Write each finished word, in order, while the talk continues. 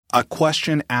A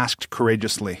question asked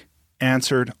courageously,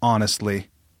 answered honestly,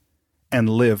 and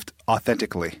lived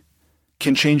authentically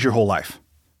can change your whole life.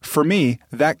 For me,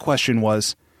 that question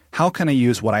was, how can I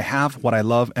use what I have, what I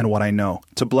love, and what I know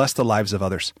to bless the lives of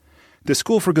others? The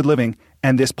School for Good Living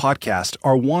and this podcast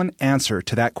are one answer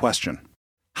to that question.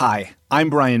 Hi, I'm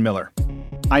Brian Miller.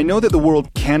 I know that the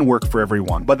world can work for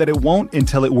everyone, but that it won't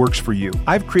until it works for you.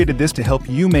 I've created this to help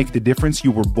you make the difference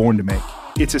you were born to make.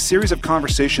 It's a series of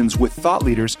conversations with thought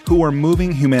leaders who are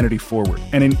moving humanity forward.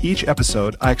 And in each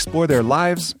episode, I explore their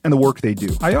lives and the work they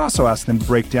do. I also ask them to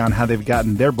break down how they've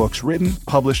gotten their books written,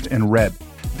 published, and read.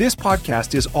 This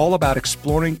podcast is all about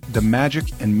exploring the magic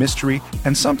and mystery,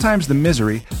 and sometimes the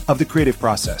misery, of the creative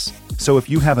process. So if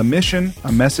you have a mission,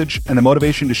 a message, and the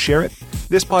motivation to share it,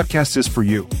 this podcast is for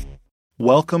you.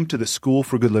 Welcome to the School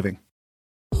for Good Living.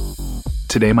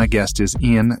 Today, my guest is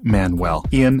Manuel.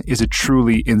 Ian is a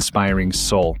truly inspiring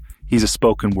soul. He's a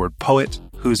spoken word poet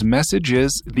whose message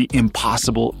is the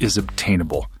impossible is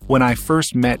obtainable. When I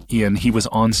first met Ian, he was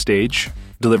on stage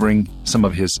delivering some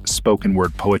of his spoken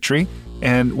word poetry.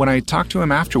 And when I talked to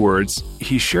him afterwards,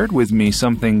 he shared with me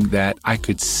something that I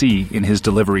could see in his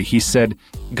delivery. He said,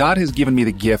 God has given me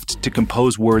the gift to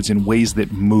compose words in ways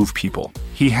that move people.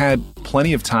 He had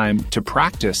plenty of time to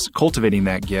practice cultivating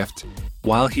that gift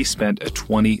while he spent a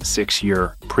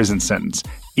 26-year prison sentence,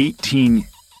 18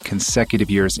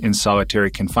 consecutive years in solitary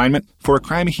confinement for a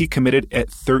crime he committed at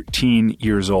 13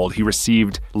 years old. He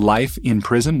received life in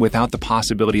prison without the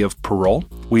possibility of parole.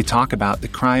 We talk about the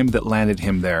crime that landed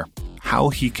him there, how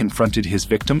he confronted his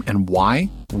victim, and why,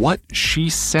 what she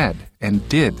said and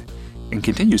did and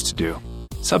continues to do.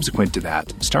 Subsequent to that,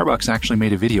 Starbucks actually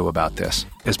made a video about this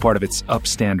as part of its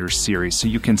Upstanders series, so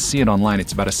you can see it online.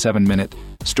 It's about a 7-minute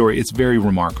story. It's very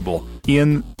remarkable.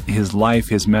 In his life,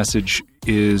 his message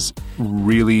is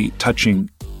really touching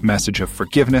message of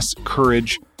forgiveness,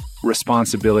 courage,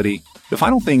 responsibility. The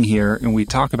final thing here, and we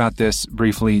talk about this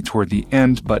briefly toward the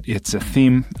end, but it's a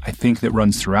theme I think that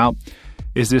runs throughout,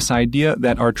 is this idea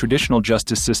that our traditional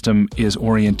justice system is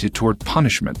oriented toward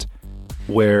punishment,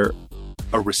 where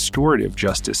a restorative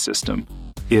justice system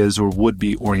is or would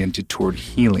be oriented toward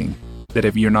healing. That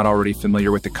if you're not already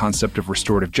familiar with the concept of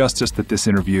restorative justice, that this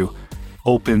interview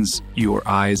opens your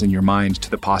eyes and your mind to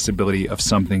the possibility of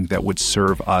something that would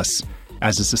serve us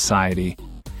as a society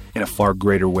in a far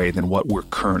greater way than what we're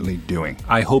currently doing.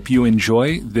 I hope you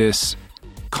enjoy this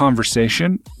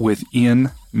conversation with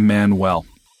Manuel.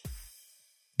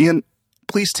 Ian,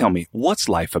 please tell me, what's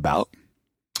life about?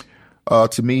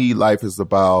 To me, life is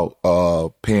about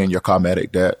paying your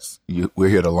karmatic debts. We're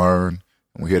here to learn,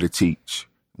 and we're here to teach.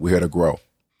 We're here to grow.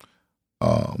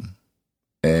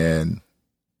 And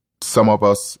some of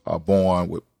us are born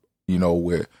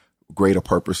with greater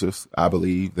purposes, I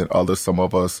believe, than others. Some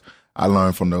of us, I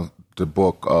learned from the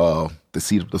book The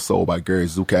Seat of the Soul by Gary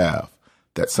Zukav,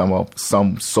 that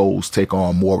some souls take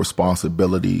on more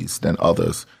responsibilities than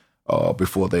others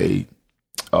before they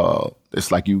it's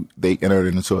like they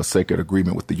entered into a sacred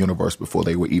agreement with the universe before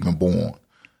they were even born.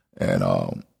 And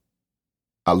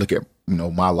I look at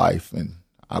my life, and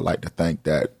I like to think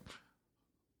that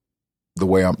the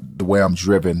way I'm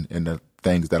driven in the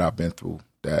things that I've been through,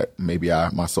 that maybe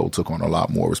my soul took on a lot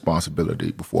more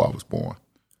responsibility before I was born.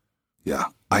 Yeah,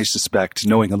 I suspect,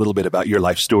 knowing a little bit about your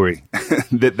life story,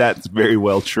 that's very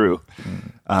well true.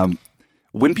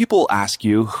 When people ask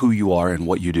you who you are and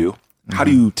what you do, how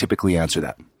do you typically answer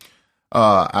that?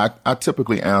 I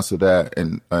typically answer that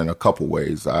in a couple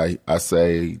ways. I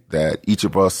say that each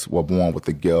of us were born with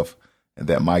a gift, and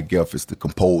that my gift is to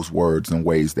compose words in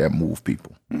ways that move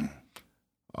people.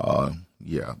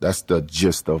 Yeah, that's the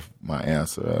gist of my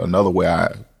answer. Another way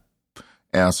I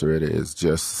answer it is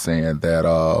just saying that,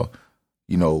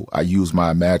 I use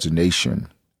my imagination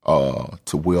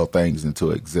to will things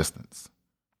into existence.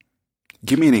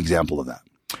 Give me an example of that.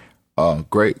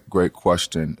 Great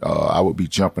question. I would be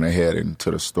jumping ahead into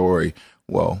the story.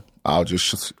 Well, I'll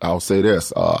say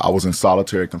this. I was in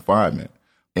solitary confinement,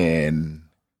 and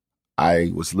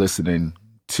I was listening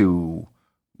to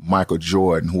Michael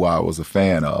Jordan, who I was a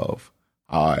fan of.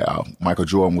 Michael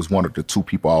Jordan was one of the two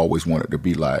people I always wanted to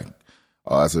be like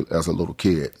as a little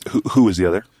kid. Who was the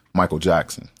other? Michael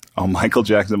Jackson. Oh, Michael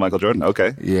Jackson, Michael Jordan.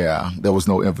 Okay. Yeah, there was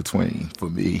no in between for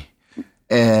me.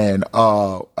 And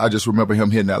I just remember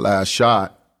him hitting that last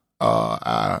shot.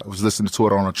 I was listening to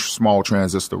it on a small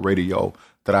transistor radio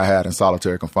that I had in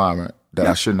solitary confinement that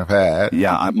I shouldn't have had.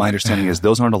 Yeah, my understanding is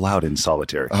those aren't allowed in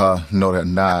solitary. No, they're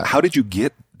not. How did you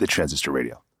get the transistor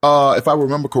radio? If I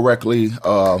remember correctly,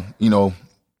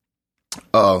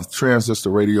 transistor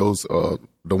radios,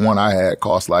 the one I had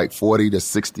cost like 40 to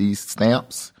 60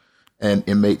 stamps, and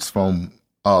it makes from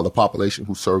the population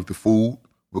who served the food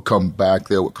would come back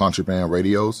there with contraband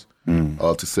radios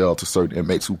to sell to certain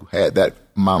inmates who had that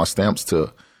amount of stamps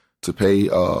to pay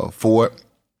for it.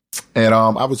 And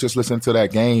I was just listening to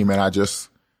that game, and I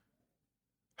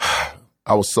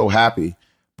was so happy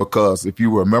because if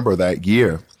you remember that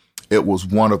year, it was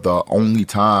one of the only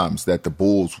times that the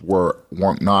Bulls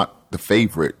weren't not the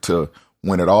favorite to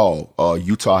win it all.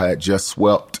 Utah had just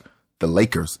swept the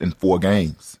Lakers in 4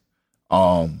 games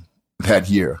that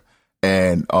year.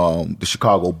 And the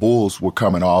Chicago Bulls were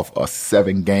coming off a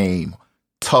 7-game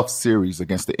tough series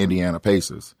against the Indiana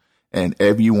Pacers. And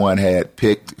everyone had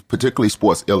picked, particularly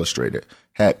Sports Illustrated,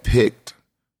 had picked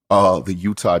the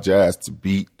Utah Jazz to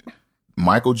beat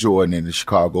Michael Jordan and the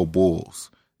Chicago Bulls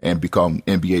and become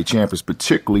NBA champions,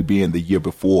 particularly being the year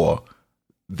before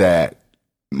that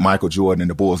Michael Jordan and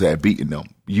the Bulls had beaten them.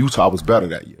 Utah was better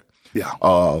that year.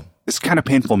 Yeah. It's kind of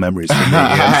painful memories for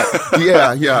me.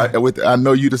 Yeah. I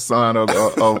know you the son of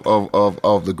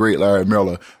the great Larry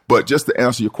Miller. But just to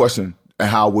answer your question and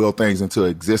how will things into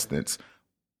existence,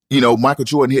 Michael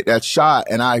Jordan hit that shot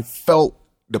and I felt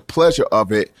the pleasure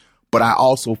of it, but I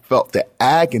also felt the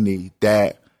agony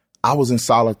that I was in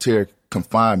solitary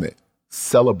confinement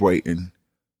celebrating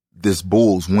this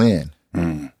Bulls win.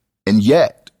 And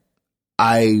yet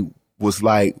I was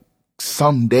like,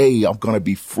 someday I'm going to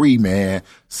be free, man.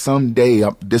 Someday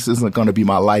this isn't going to be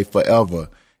my life forever.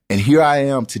 And here I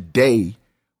am today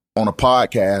on a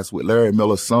podcast with Larry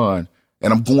Miller's son,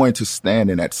 and I'm going to stand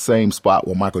in that same spot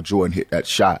where Michael Jordan hit that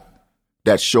shot.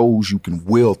 That shows you can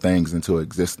will things into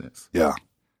existence. Yeah,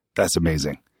 that's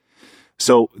amazing.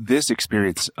 So this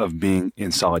experience of being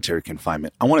in solitary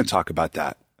confinement, I want to talk about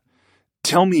that.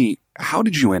 Tell me, how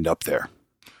did you end up there?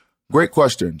 Great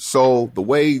question. So the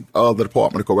way the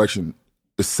Department of Correction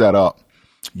is set up,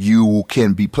 you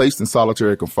can be placed in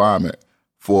solitary confinement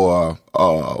for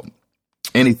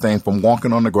anything from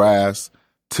walking on the grass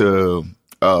to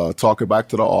talking back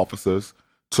to the officers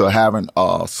to having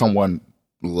someone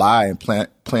lie and plant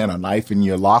a knife in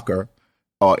your locker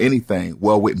or anything.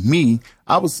 Well, with me,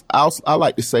 I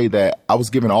like to say that I was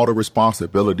given all the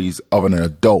responsibilities of an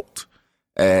adult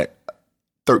at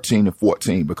 13 and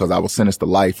 14 because I was sentenced to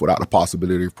life without the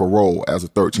possibility of parole as a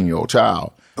 13-year-old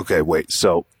child. Okay, wait.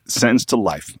 So sentenced to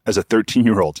life as a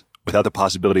 13-year-old without the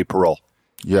possibility of parole?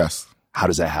 Yes. How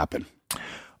does that happen?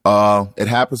 It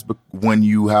happens when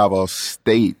you have a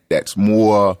state that's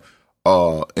more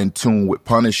in tune with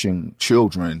punishing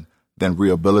children than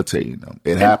rehabilitating them.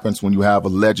 It happens when you have a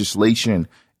legislation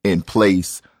in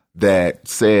place that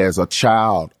says a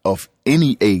child of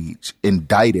any age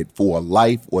indicted for a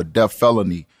life or death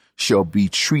felony shall be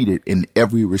treated in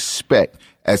every respect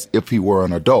as if he were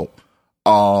an adult.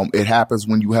 It happens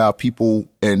when you have people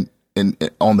on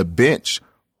the bench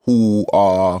who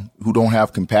don't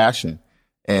have compassion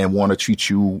and want to treat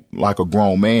you like a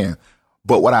grown man.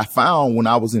 But what I found when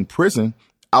I was in prison,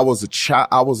 I was a child.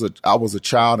 I was a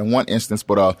child in one instance,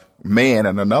 but a man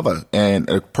in another. And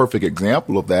a perfect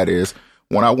example of that is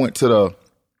when I went to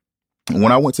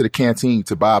the canteen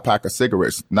to buy a pack of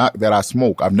cigarettes. Not that I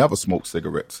smoke. I've never smoked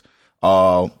cigarettes.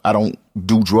 I don't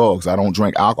do drugs. I don't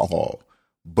drink alcohol.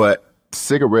 But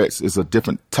cigarettes is a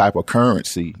different type of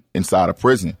currency inside of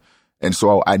prison, and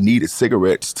so I needed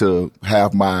cigarettes to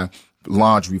have my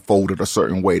laundry folded a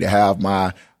certain way, to have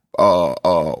my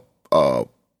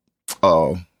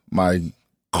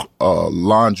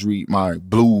laundry, my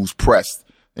blues pressed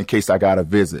in case I got a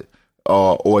visit,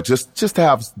 or just to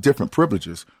have different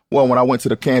privileges. Well, when I went to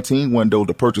the canteen window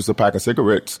to purchase a pack of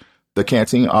cigarettes, the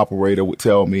canteen operator would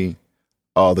tell me,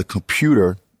 the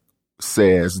computer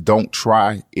says don't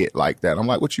try it like that. I'm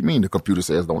like, what you mean the computer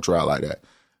says don't try it like that?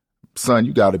 Son,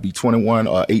 you got to be 21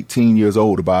 or 18 years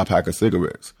old to buy a pack of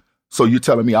cigarettes. So you're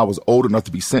telling me I was old enough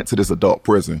to be sent to this adult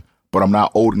prison, but I'm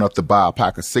not old enough to buy a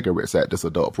pack of cigarettes at this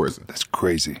adult prison? That's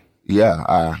crazy.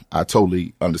 Yeah, I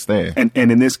totally understand.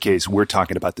 And in this case, we're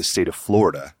talking about the state of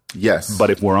Florida. Yes. But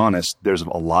if we're honest, there's a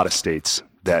lot of states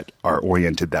that are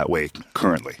oriented that way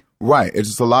currently. Right. It's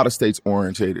just a lot of states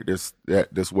orientated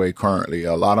this way currently.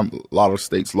 A lot of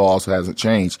states' laws hasn't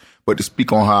changed. But to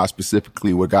speak on how I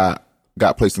specifically got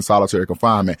placed in solitary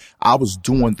confinement, I was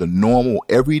doing the normal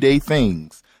everyday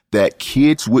things that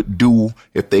kids would do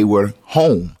if they were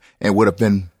home and would have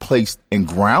been placed and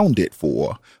grounded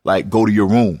for, like go to your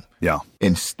room. Yeah.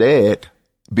 Instead,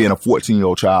 being a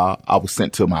 14-year-old child, I was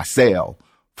sent to my cell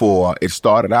it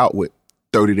started out with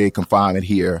 30-day confinement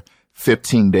here,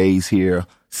 15 days here,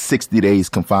 60 days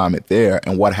confinement there.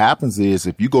 And what happens is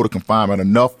if you go to confinement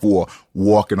enough for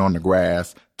walking on the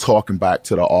grass, talking back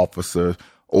to the officer,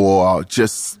 or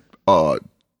just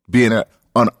being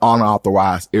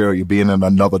unauthorized area, being in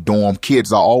another dorm.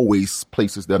 Kids are always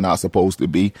places they're not supposed to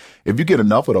be. If you get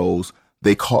enough of those,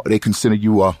 they consider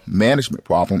you a management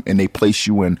problem, and they place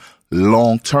you in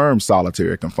long-term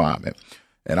solitary confinement.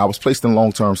 And I was placed in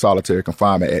long-term solitary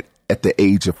confinement at the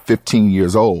age of 15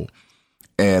 years old.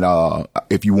 And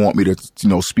if you want me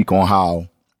to, speak on how,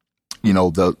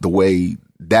 the way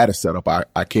that is set up,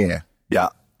 I can. Yeah.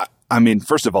 I mean,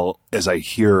 first of all, as I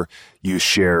hear you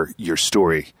share your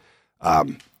story,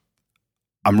 I'm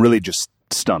really just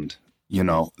stunned,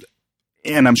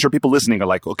 And I'm sure people listening are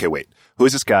like, okay, wait, who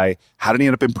is this guy? How did he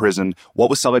end up in prison? What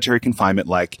was solitary confinement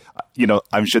like?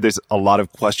 I'm sure there's a lot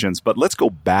of questions, but let's go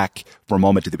back for a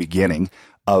moment to the beginning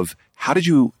of how did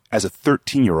you, as a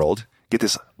 13-year-old, get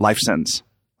this life sentence?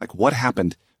 Like, what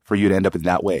happened for you to end up in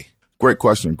that way? Great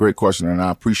question, and I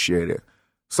appreciate it.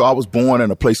 So I was born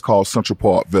in a place called Central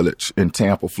Park Village in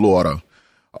Tampa, Florida.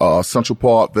 Central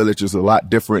Park Village is a lot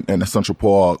different than the Central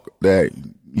Park that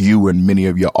you and many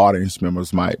of your audience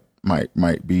members might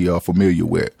be familiar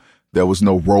with. There was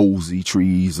no rosy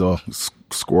trees or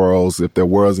squirrels. If there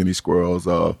was any squirrels,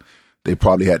 they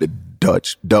probably had to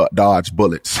dodge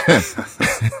bullets.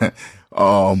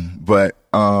 But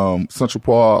Central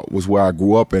Park was where I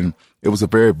grew up, and it was a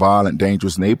very violent,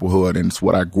 dangerous neighborhood, and it's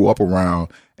what I grew up around.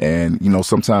 And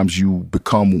sometimes you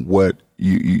become what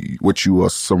you are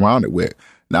surrounded with.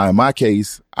 Now, in my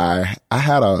case, I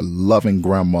had a loving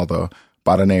grandmother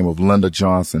by the name of Linda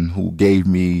Johnson, who gave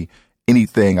me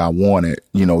anything I wanted.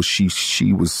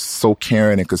 She was so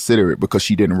caring and considerate because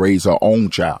she didn't raise her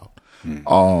own child.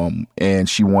 And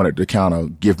she wanted to kind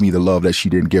of give me the love that she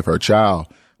didn't give her child.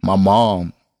 My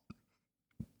mom,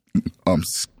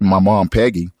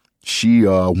 Peggy, she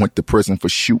went to prison for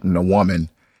shooting a woman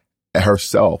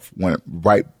herself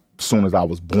right as soon as I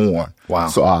was born. Wow.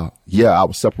 So I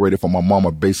was separated from my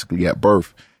mama basically at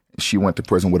birth. She went to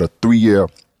prison with a 3-year.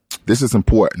 This is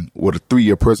important, with a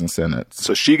 3-year prison sentence.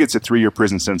 So she gets a 3-year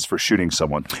prison sentence for shooting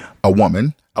someone. A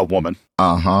woman. A woman.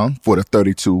 For the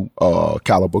 .32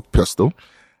 caliber pistol.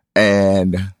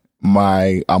 And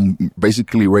I'm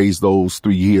basically raised those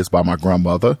 3 years by my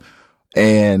grandmother.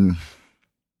 And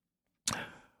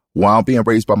while being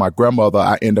raised by my grandmother,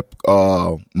 I end up,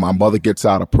 my mother gets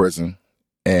out of prison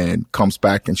and comes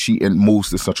back, and she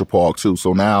moves to Central Park too.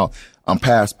 So now I'm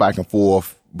passed back and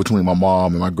forth between my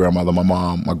mom and my grandmother, my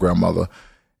mom, my grandmother.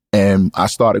 And I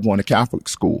started going to Catholic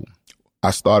school.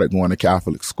 in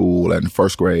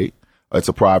first grade. It's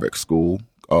a private school,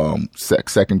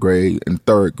 second grade and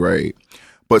third grade.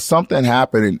 But something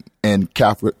happened in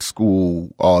Catholic school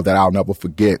that I'll never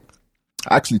forget.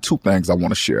 Actually, 2 things I want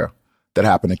to share that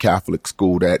happened in Catholic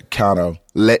school that kind of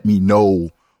let me know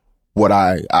what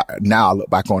I now look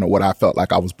back on it, what I felt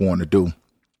like I was born to do.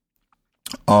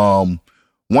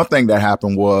 One thing that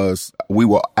happened was we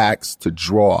were asked to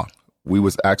draw. We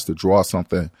was asked to draw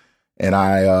something, and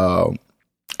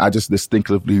I just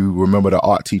distinctively remember the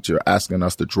art teacher asking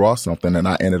us to draw something, and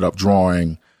I ended up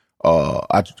drawing.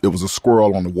 It was a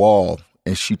squirrel on the wall,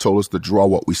 and she told us to draw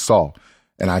what we saw,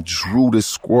 and I drew this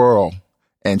squirrel.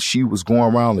 And she was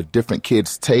going around the different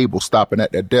kids' table, stopping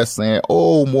at their desk saying,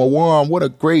 "Oh,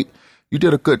 Morwan, you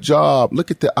did a good job. Look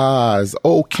at the eyes.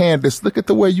 Oh, Candace, look at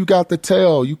the way you got the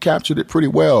tail. You captured it pretty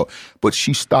well." But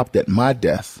she stopped at my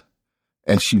desk,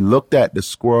 and she looked at the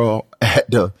squirrel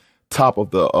at the top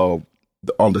of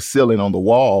on the ceiling on the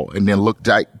wall, and then looked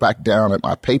back down at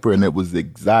my paper, and it was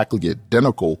exactly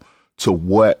identical to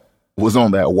what was on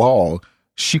that wall.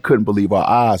 She couldn't believe her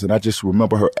eyes. And I just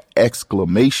remember her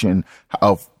exclamation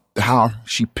of how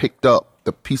she picked up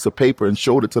the piece of paper and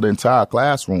showed it to the entire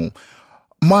classroom.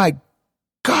 "My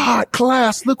God,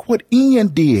 class, look what Ian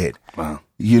did." Wow.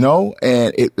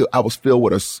 And I was filled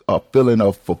with a feeling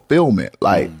of fulfillment.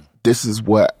 Like, this is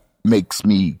what makes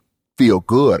me feel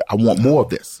good. I want more of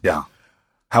this. Yeah.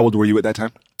 How old were you at that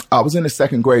time? I was in the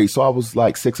second grade, so I was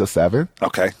like 6 or 7.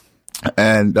 Okay.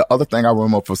 And the other thing I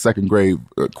remember for second grade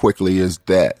quickly is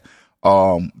that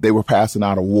they were passing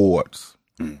out awards.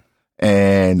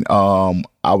 And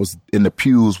I was in the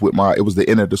pews it was the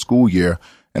end of the school year,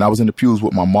 and I was in the pews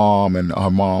with my mom and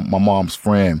my mom's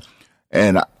friend.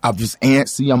 And I was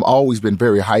antsy. I've always been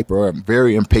very hyper. I'm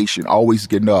very impatient, always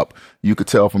getting up. You could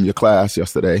tell from your class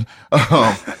yesterday.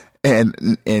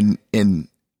 And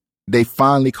they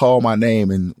finally called my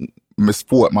name, and Miss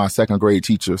Ford, my second grade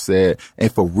teacher, said,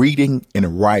 "And for reading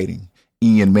and writing,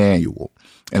 Ian Manuel."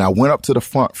 And I went up to the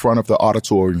front of the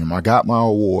auditorium. I got my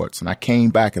awards, and I came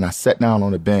back and I sat down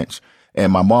on the bench.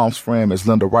 And my mom's friend, Miss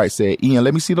Linda Wright, said, "Ian,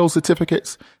 let me see those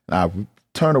certificates." And I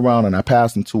turned around and I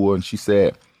passed them to her, and she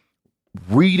said,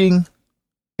 "Reading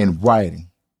and writing,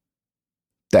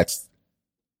 that's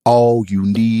all you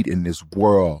need in this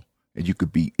world, and you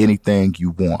could be anything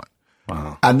you want.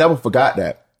 Wow. I never forgot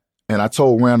that. And I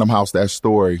told Random House that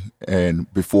story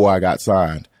and before I got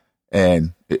signed.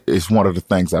 And it's one of the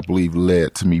things I believe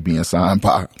led to me being signed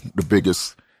by the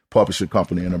biggest publishing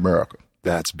company in America.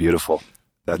 That's beautiful.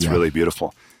 That's really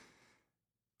beautiful.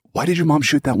 Why did your mom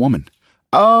shoot that woman?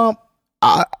 I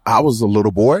was a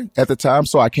little boy at the time,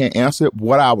 so I can't answer it.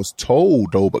 What I was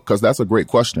told, though, because that's a great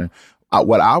question.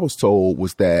 What I was told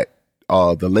was that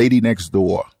the lady next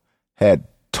door had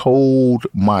told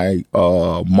my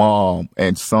mom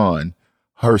and son,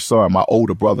 her son, my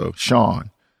older brother, Sean,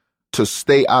 to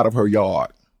stay out of her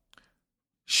yard.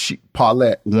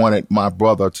 Paulette wanted my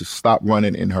brother to stop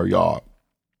running in her yard.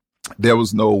 There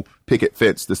was no picket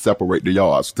fence to separate the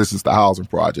yards. This is the housing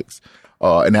projects.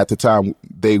 And at the time,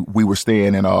 we were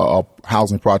staying in a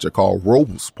housing project called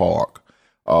Rose Park.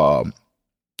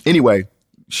 Anyway,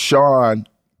 Sean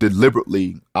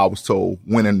deliberately, I was told,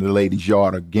 went in the lady's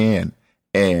yard again,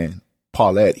 and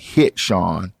Paulette hit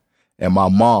Sean, and my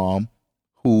mom,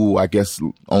 who I guess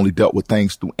only dealt with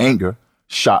things through anger,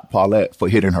 shot Paulette for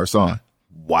hitting her son.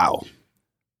 Wow.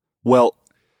 Well,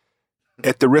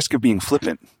 at the risk of being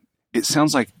flippant, it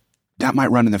sounds like that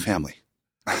might run in the family.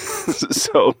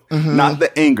 So not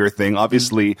the anger thing.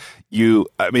 Obviously,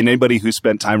 anybody who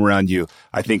spent time around you,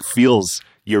 I think feels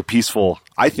your peaceful,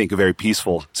 I think a very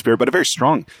peaceful spirit, but a very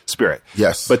strong spirit.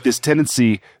 Yes. But this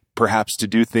tendency perhaps to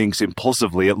do things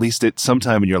impulsively, at least at some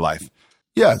time in your life.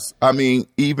 Yes. I mean,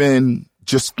 even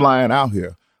just flying out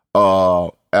here,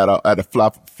 at a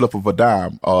flip of a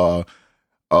dime.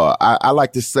 I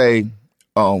like to say,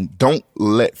 don't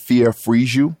let fear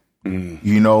freeze you.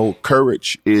 You know,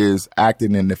 courage is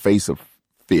acting in the face of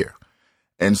fear.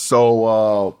 And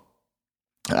so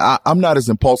I'm not as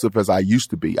impulsive as I used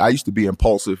to be. I used to be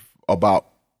impulsive about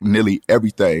nearly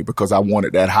everything because I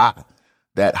wanted that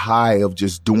high of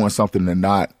just doing something and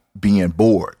not being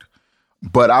bored.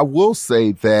 But I will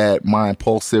say that my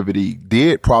impulsivity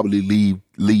did probably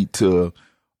lead to,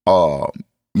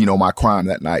 my crime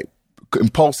that night.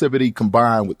 Impulsivity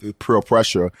combined with the peer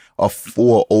pressure of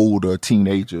 4 older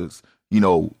teenagers,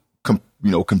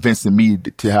 convincing me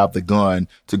to have the gun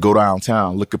to go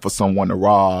downtown looking for someone to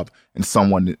rob and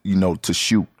someone, to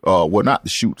shoot, not to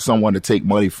shoot, someone to take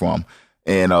money from.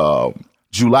 And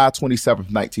July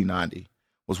 27th, 1990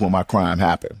 was when my crime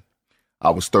happened.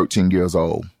 I was 13 years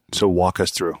old. So walk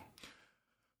us through.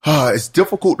 It's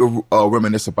difficult to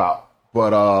reminisce about,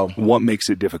 but what makes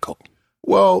it difficult?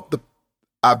 Well,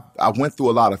 I went through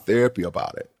a lot of therapy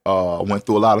about it. I went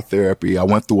through a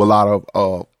lot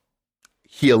of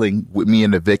healing with me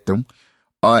and the victim,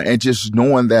 and just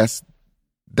knowing that's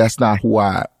not who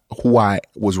I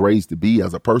was raised to be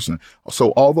as a person.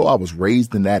 So although I was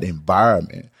raised in that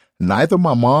environment, neither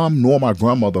my mom nor my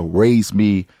grandmother raised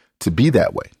me to be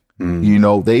that way.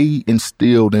 They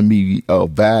instilled in me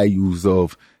values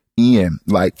of Ian.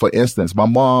 Like, for instance, my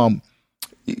mom,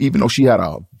 even though she had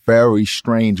a very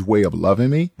strange way of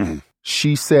loving me,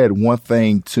 she said one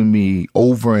thing to me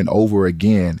over and over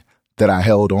again that I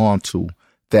held on to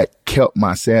that kept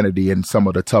my sanity in some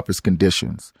of the toughest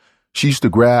conditions. She used to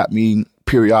grab me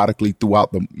periodically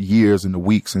throughout the years and the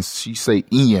weeks, and she'd say,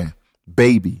 "Ian,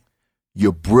 baby,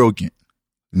 you're brilliant.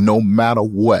 No matter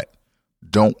what,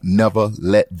 don't never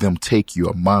let them take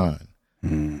your mind."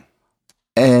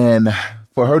 And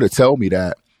for her to tell me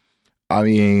that, I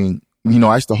mean,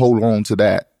 I used to hold on to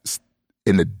that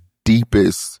in the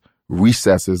deepest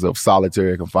recesses of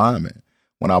solitary confinement,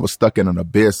 when I was stuck in an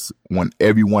abyss, when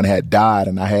everyone had died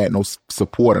and I had no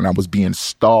support, and I was being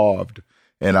starved,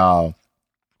 and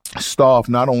starved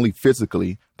not only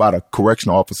physically by the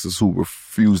correctional officers who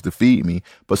refused to feed me,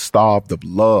 but starved of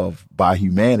love by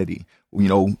humanity.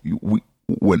 When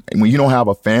you don't have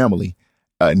a family,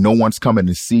 no one's coming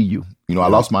to see you. I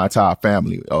lost my entire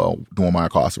family during my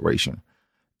incarceration.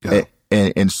 Yeah.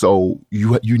 And so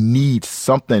you need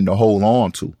something to hold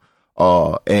on to.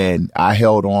 And I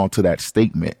held on to that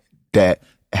statement that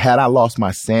had I lost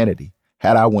my sanity,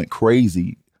 had I went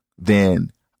crazy,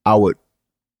 then I would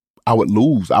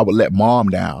lose. I would let mom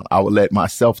down. I would let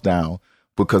myself down,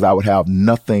 because I would have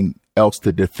nothing else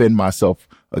to defend myself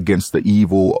against the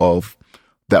evil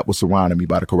that was surrounding me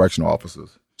by the correctional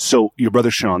officers. So your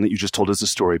brother Sean, that you just told us a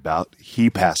story about, he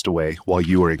passed away while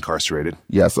you were incarcerated.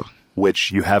 Yes, sir.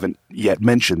 Which you haven't yet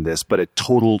mentioned this, but a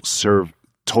total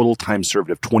time served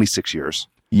of 26 years.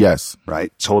 Yes.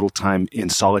 Right? Total time in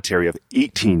solitary of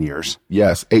 18 years.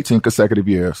 Yes, 18 consecutive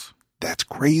years. That's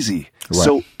crazy. Right.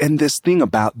 So, and this thing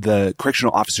about the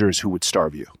correctional officers who would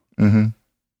starve you.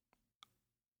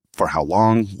 For how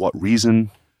long? What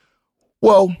reason?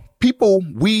 Well,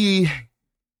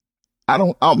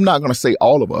 I'm not going to say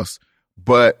all of us,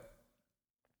 but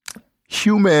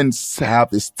humans have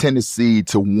this tendency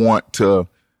to want to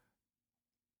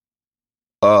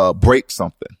break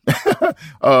something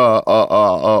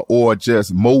or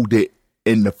just mold it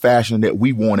in the fashion that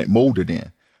we want it molded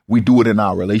in. We do it in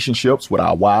our relationships with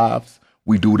our wives.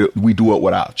 We do it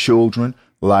with our children.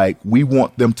 Like, we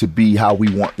want them to be how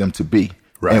we want them to be.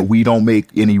 Right. And we don't make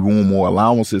any room or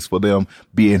allowances for them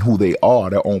being who they are,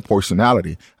 their own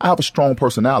personality. I have a strong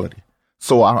personality.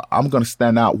 So I'm going to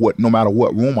stand out no matter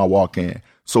what room I walk in.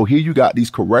 So here you got these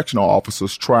correctional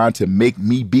officers trying to make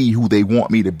me be who they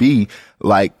want me to be.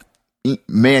 Like,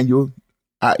 Manuel,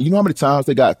 you know how many times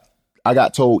I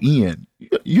got told, Ian,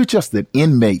 you're just an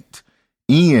inmate.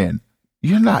 Ian,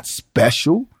 you're not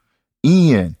special.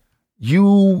 Ian,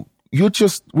 we're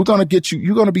going to get you,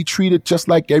 you're going to be treated just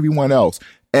like everyone else.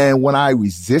 And when I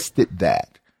resisted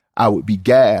that, I would be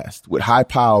gassed with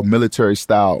high-powered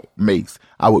military-style mace.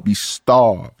 I would be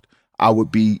starved. I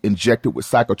would be injected with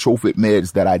psychotropic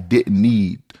meds that I didn't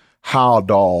need.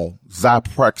 Haldol,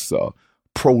 Zyprexa,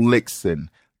 Prolixin.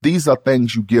 These are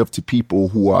things you give to people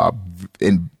who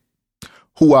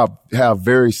have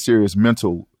very serious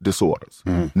mental disorders.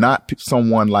 Mm-hmm. Not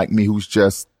someone like me who's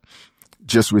just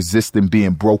resisting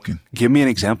being broken. Give me an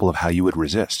example of how you would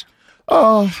resist.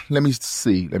 Let me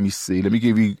see. Let me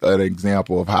give you an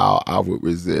example of how I would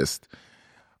resist.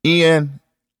 Ian,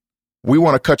 we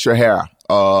want to cut your hair.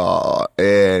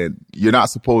 And you're not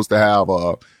supposed to have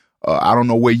I don't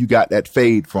know where you got that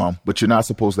fade from, but you're not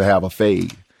supposed to have a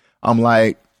fade. I'm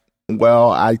like,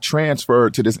 well, I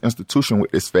transferred to this institution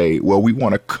with this fade. Well, we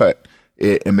want to cut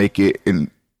it and make it, and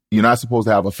you're not supposed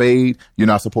to have a fade. You're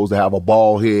not supposed to have a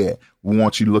bald head. We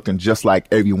want you looking just like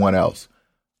everyone else.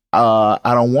 I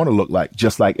don't want to look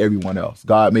just like everyone else.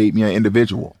 God made me an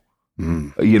individual.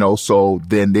 So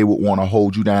then they would want to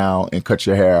hold you down and cut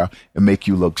your hair and make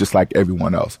you look just like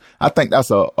everyone else. I think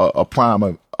that's a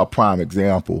prime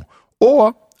example.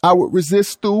 Or I would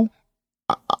resist through,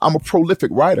 I'm a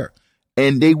prolific writer,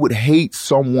 and they would hate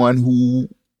someone who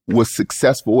was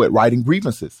successful at writing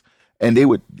grievances. And they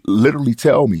would literally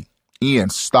tell me, Ian,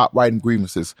 stop writing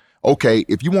grievances. Okay,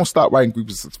 if you won't stop writing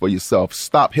grievances for yourself,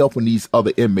 stop helping these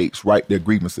other inmates write their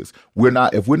grievances.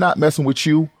 If we're not messing with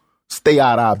you, stay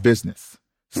out of our business.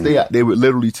 Stay out. They would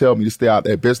literally tell me to stay out of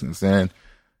their business. And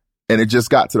it just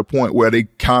got to the point where they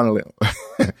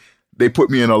they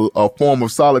put me in a form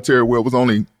of solitary where it was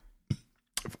only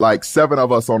like 7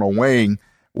 of us on a wing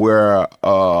where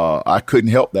I couldn't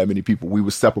help that many people. We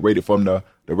were separated from the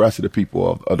rest of the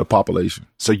people of the population.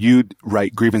 So you'd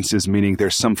write grievances, meaning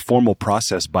there's some formal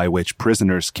process by which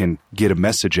prisoners can get a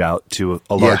message out to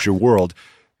a larger world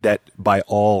that by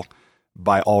all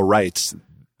rights,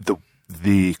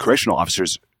 the correctional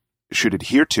officers should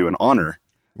adhere to and honor.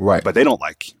 Right. But they don't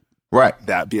like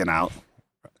that being out.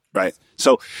 Right.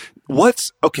 So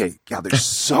okay, God, there's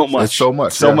so much.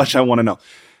 There's so much I want to know.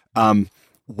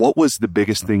 What was the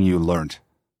biggest thing you learned?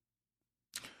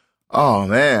 Oh,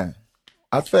 man.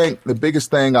 I think the biggest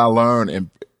thing I learned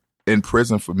in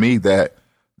prison for me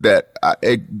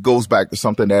it goes back to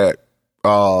something that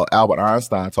Albert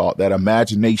Einstein taught, that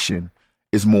imagination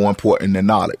is more important than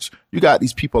knowledge. You got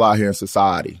these people out here in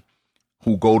society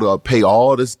who go to pay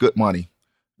all this good money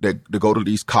to go to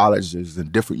these colleges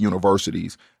and different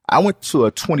universities. I went to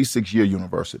a 26-year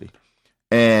university.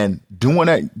 And during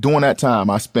that time,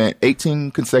 I spent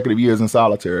 18 consecutive years in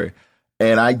solitary,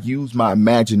 and I used my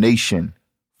imagination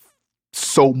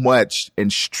so much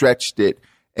and stretched it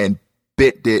and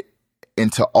bit it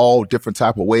into all different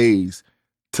type of ways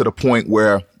to the point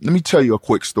where, let me tell you a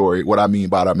quick story, what I mean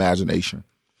by the imagination.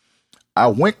 I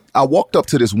walked up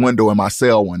to this window in my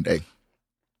cell one day,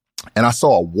 and I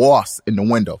saw a wasp in the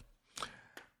window.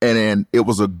 And then it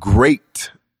was a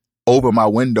grate over my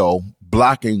window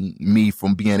blocking me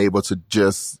from being able to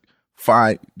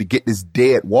to get this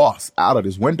dead wasp out of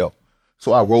this window.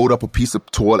 So I rolled up a piece of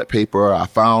toilet paper. I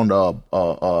found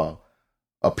a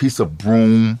piece of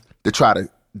broom to try to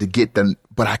get them,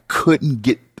 but I couldn't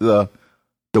get the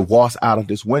wasp out of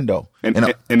this window.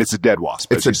 And it's a dead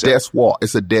wasp. It's a dead wasp.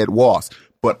 It's a dead wasp.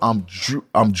 But I'm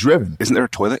driven. Isn't there a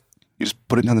toilet? You just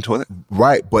put it down the toilet?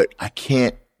 Right, but I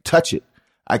can't touch it.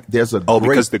 There's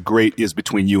because the grate is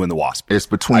between you and the wasp. It's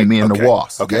between me and the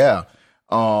wasp. Okay. Yeah.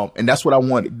 And that's what I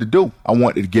wanted to do. I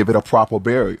wanted to give it a proper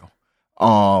burial.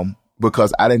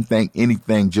 Because I didn't think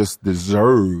anything just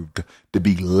deserved to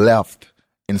be left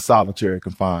in solitary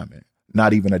confinement,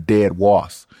 not even a dead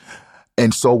wasp.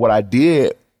 And so what I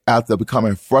did after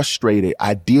becoming frustrated,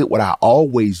 I did what I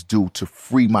always do to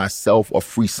free myself or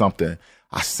free something.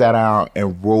 I sat down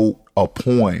and wrote a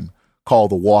poem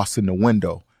called The Wasp in the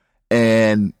Window.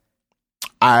 And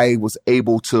I was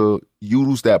able to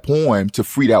use that poem to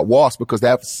free that wasp, because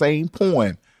that same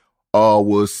poem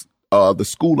was the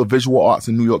School of Visual Arts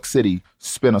in New York City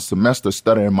spent a semester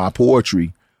studying my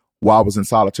poetry while I was in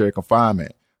solitary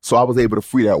confinement. So I was able to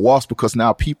free that wasp, because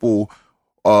now people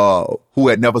who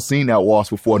had never seen that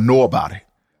wasp before know about it.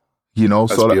 You know,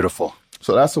 that's beautiful.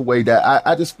 So that's a way that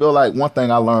I just feel like one thing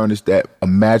I learned is that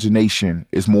imagination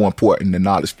is more important than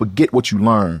knowledge. Forget what you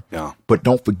learn, but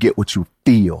don't forget what you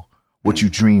feel, what you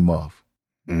dream of.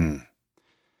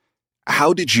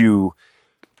 How did you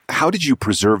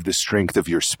preserve the strength of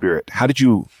your spirit? How did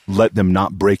you let them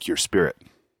not break your spirit?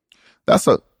 That's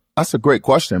a great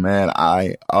question, man.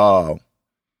 I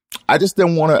just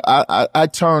didn't want to. I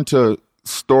turned to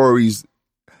stories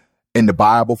in the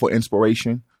Bible for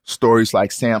inspiration. Stories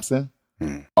like Samson.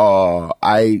 How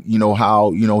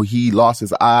he lost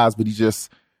his eyes, but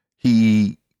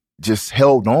he just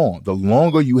held on. The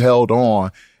longer you held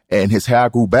on, and his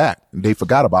hair grew back, they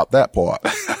forgot about that part.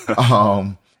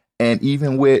 And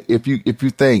even with if you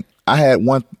think I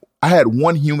had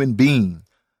one human being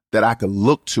that I could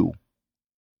look to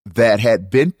that had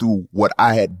been through what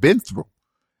I had been through,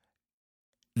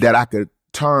 that I could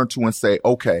turn to and say,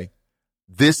 okay,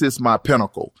 this is my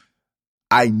pinnacle.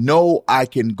 I know I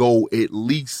can go at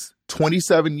least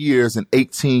 27 years and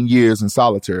 18 years in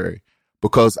solitary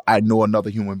because I know another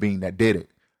human being that did it.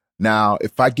 Now,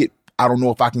 I don't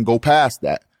know if I can go past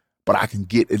that, but I can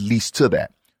get at least to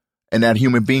that. And that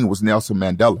human being was Nelson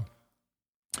Mandela.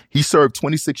 He served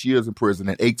 26 years in prison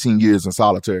and 18 years in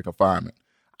solitary confinement.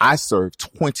 I served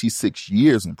 26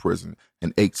 years in prison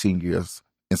and 18 years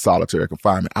in solitary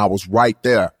confinement. I was right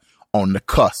there on the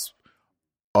cusp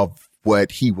of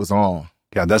what he was on.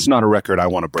 Yeah, that's not a record I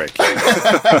want to break.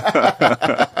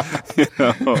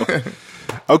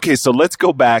 Okay, so let's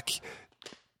go back.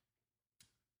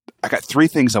 I got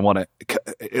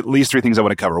at least three things I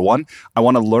want to cover. One, I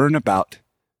want to learn about,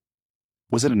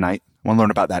 was it a night? I want to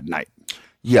learn about that night.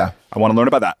 Yeah. I want to learn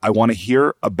about that. I want to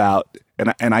hear about,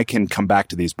 and I can come back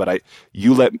to these, but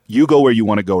you go where you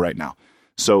want to go right now.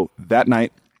 So that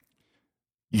night,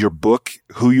 your book,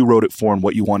 who you wrote it for and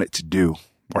what you want it to do,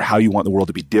 or how you want the world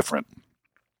to be different.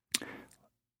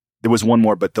 There was one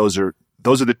more, but those are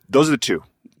the two.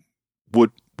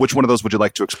 Which one of those would you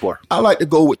like to explore? I like to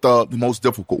go with the most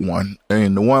difficult one,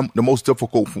 and the most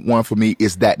difficult one for me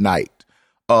is that night.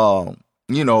 I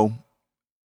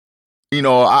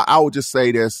would just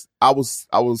say this. I was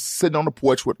sitting on the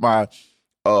porch with my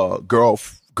girl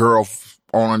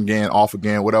on again, off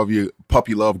again, whatever your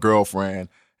puppy love girlfriend,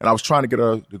 and I was trying to get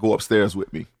her to go upstairs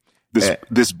with me.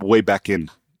 This way back in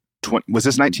was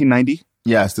this 1990?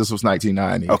 Yes, this was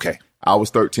 1990. Okay. I was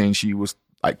 13. She was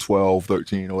like 12,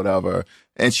 13 or whatever.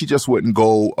 And she just wouldn't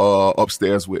go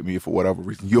upstairs with me for whatever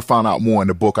reason. You'll find out more in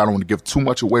the book. I don't want to give too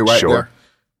much away there.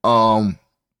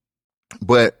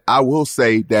 But I will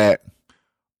say that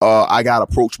I got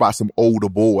approached by some older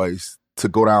boys to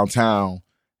go downtown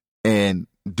and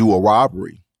do a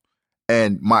robbery.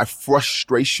 And my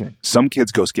frustration. Some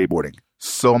kids go skateboarding.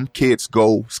 Some kids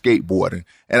go skateboarding.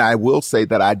 And I will say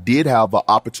that I did have the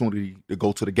opportunity to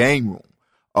go to the game room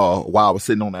while I was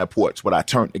sitting on that porch, but I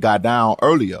turned the guy down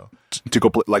earlier. To go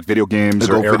play like video games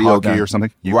or air hockey or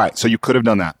something? Right. So you could have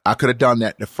done that. I could have done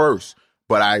that at first,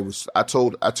 but I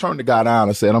turned the guy down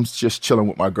and said, I'm just chilling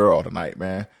with my girl tonight,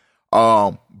 man.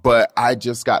 But I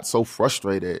just got so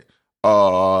frustrated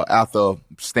after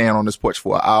staying on this porch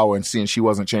for an hour and seeing she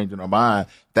wasn't changing her mind,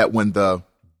 that when the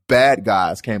bad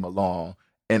guys came along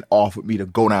and offered me to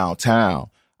go downtown,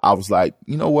 I was like,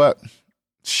 you know what?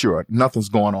 Sure, nothing's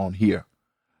going on here.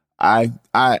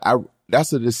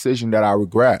 That's a decision that I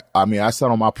regret. I mean, I sat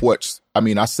on my porch.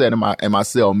 I sat in my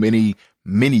cell many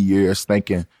years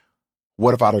thinking,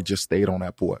 what if I'd have just stayed on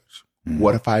that porch? Mm-hmm.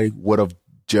 What if I would have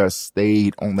just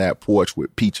stayed on that porch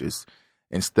with Peaches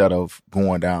instead of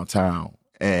going downtown?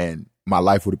 And my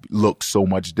life would have looked so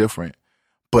much different.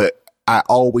 But I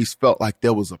always felt like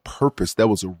there was a purpose. There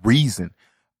was a reason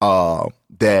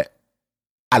that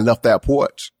I left that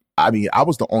porch. I mean, I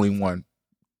was the only one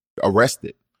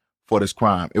arrested for this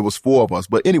crime. It was 4 of us.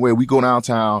 But anyway, we go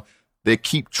downtown. They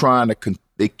keep trying to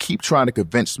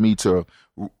convince me to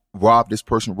rob this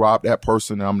person, rob that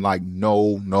person. And I'm like,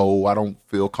 no, I don't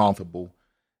feel comfortable.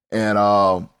 And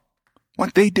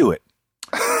why'd they do it?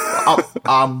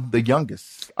 I'm the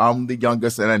youngest.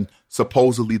 And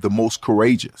supposedly the most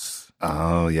courageous.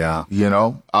 Oh yeah. You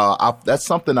know, that's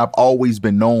something I've always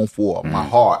been known for. My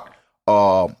heart.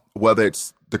 Whether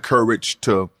it's the courage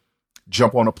to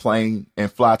jump on a plane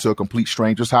and fly to a complete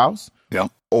stranger's house, yeah,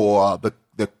 or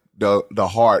the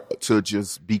heart to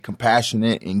just be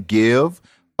compassionate and give,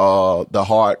 the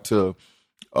heart to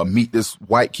meet this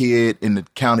white kid in the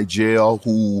county jail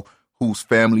whose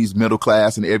family's middle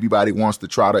class and everybody wants to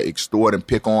try to extort and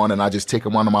pick on. And I just take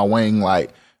him under my wing.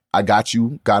 Like, I got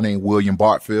you. Guy named William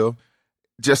Bartfield.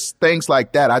 Just things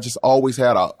like that. I just always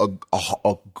had a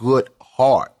good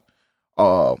heart.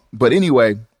 But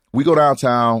anyway, we go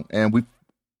downtown and we,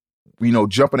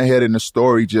 jumping ahead in the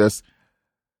story,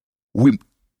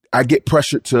 I get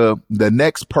pressured to the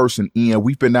next person in.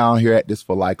 We've been down here at this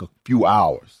for like a few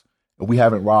hours and we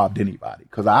haven't robbed anybody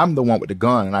because I'm the one with the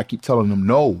gun. And I keep telling them,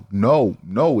 no,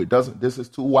 it doesn't. This is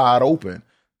too wide open.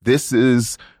 It's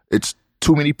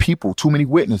too many people, too many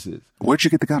witnesses. Where'd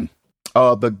you get the gun?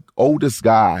 The oldest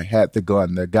guy had the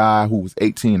gun. The guy who was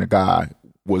 18,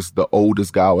 was the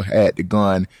oldest guy who had the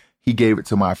gun. He gave it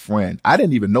to my friend. I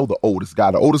didn't even know the oldest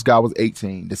guy. The oldest guy was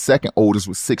 18. The second oldest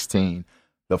was 16.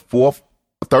 The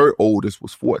third oldest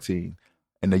was 14.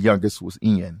 And the youngest was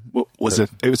Ian. It was a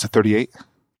 38?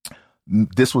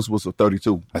 This was a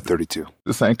 32. A 32.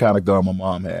 The same kind of gun my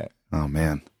mom had. Oh,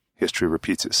 man. History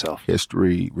repeats itself.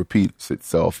 History repeats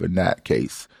itself in that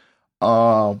case.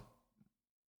 I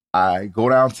go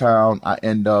downtown. I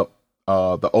end up,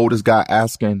 the oldest guy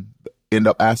end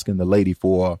up asking the lady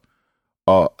for,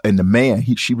 and the man,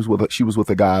 she was with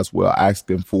a guy as well,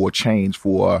 asking for change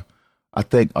for, I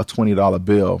think, a $20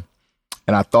 bill.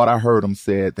 And I thought I heard him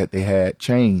said that they had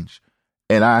change.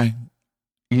 And I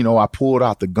pulled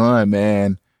out the gun,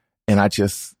 man. And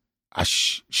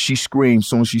she screamed as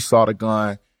soon as she saw the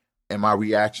gun. And my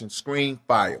reaction, scream,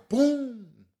 fire, boom.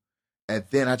 And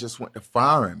then I just went to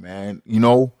firing, man,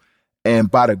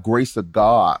 And by the grace of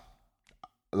God,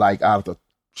 like out of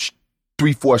the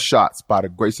 3-4 shots, by the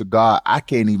grace of God, I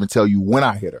can't even tell you when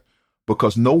I hit her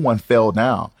because no one fell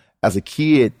down. As a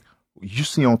kid, you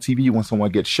see on TV when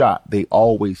someone gets shot, they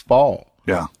always fall.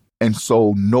 Yeah. And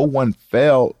so no one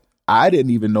fell. I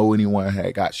didn't even know anyone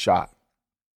had got shot.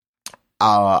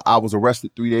 I was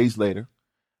arrested 3 days later.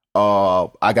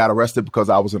 I got arrested because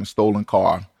I was in a stolen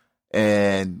car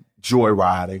and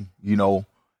joyriding,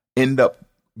 end up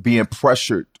being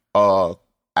pressured,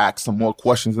 ask some more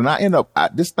questions. And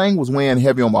this thing was weighing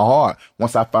heavy on my heart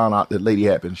once I found out the lady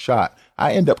had been shot.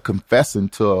 I end up confessing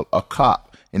to a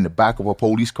cop in the back of a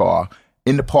police car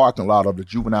in the parking lot of the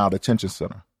juvenile detention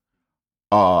center.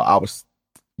 I was,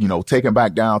 taken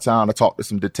back downtown to talk to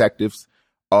some detectives.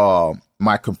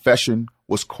 My confession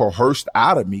was coerced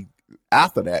out of me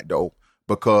after that though,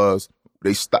 because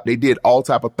they did all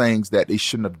type of things that they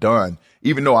shouldn't have done.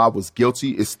 Even though I was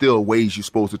guilty, it's still ways you're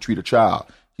supposed to treat a child.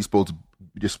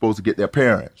 You're supposed to get their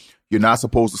parent. You're not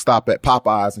supposed to stop at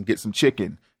Popeyes and get some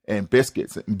chicken and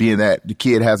biscuits, being that the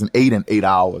kid hasn't ate in 8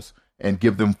 hours, and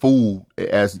give them food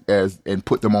and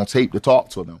put them on tape to talk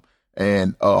to them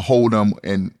and hold them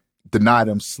and deny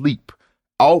them sleep.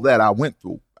 All that I went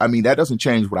through. I mean, that doesn't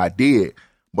change what I did,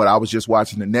 but I was just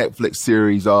watching the Netflix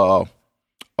series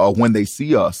When They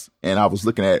See Us, and I was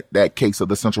looking at that case of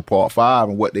the Central Park 5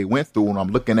 and what they went through, and I'm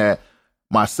looking at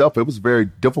myself. It was very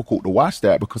difficult to watch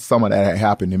that because some of that had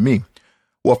happened to me.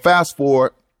 Well, fast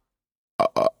forward,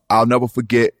 I'll never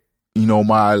forget,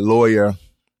 my lawyer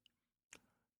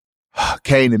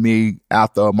came to me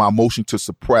after my motion to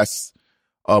suppress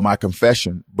my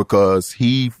confession because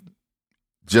he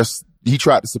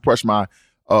tried to suppress my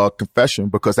confession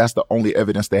because that's the only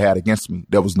evidence they had against me.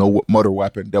 There was no murder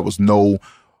weapon. There was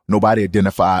nobody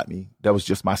identified me. That was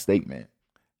just my statement.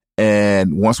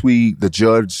 And once the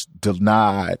judge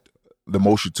denied the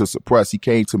motion to suppress, he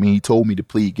came to me, he told me to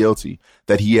plead guilty,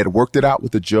 that he had worked it out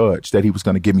with the judge, that he was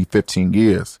going to give me 15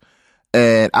 years.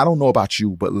 And I don't know about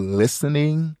you, but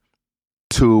listening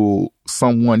to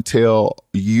someone tell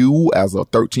you as a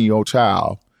 13-year-old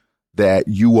child that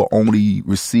you will only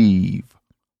receive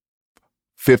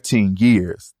 15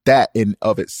 years, that in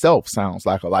of itself sounds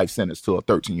like a life sentence to a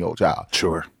 13-year-old child.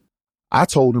 Sure. I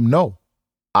told him, no,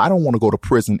 I don't want to go to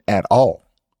prison at all.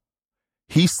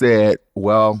 He said,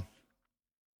 well,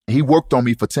 he worked on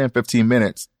me for 10, 15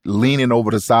 minutes, leaning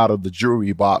over the side of the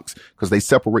jury box because they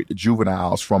separate the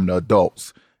juveniles from the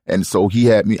adults. And so he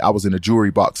had me, I was in the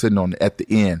jury box sitting at the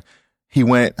end. He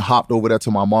hopped over there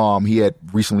to my mom. He had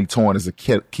recently torn his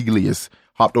Achilles,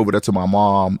 hopped over there to my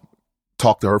mom,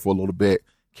 talked to her for a little bit.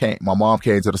 My mom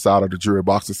came to the side of the jury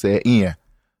box and said, Ian,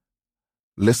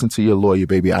 listen to your lawyer,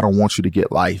 baby. I don't want you to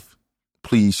get life.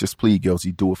 Please just plead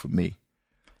guilty. Do it for me.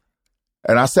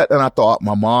 And I sat there and I thought,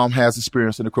 my mom has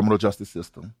experience in the criminal justice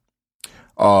system.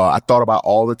 I thought about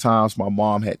all the times my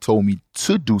mom had told me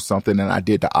to do something and I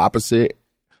did the opposite.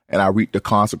 And I reaped the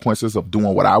consequences of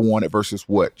doing what I wanted versus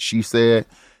what she said.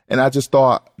 And I just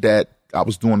thought that I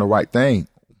was doing the right thing.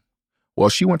 Well,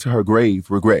 she went to her grave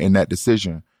regretting that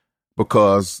decision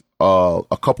because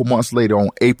a couple months later, on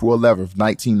April 11th,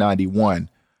 1991,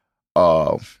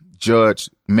 Judge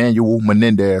Manuel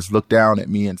Menendez looked down at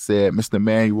me and said, "Mr.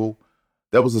 Manuel,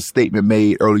 there was a statement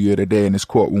made earlier today in this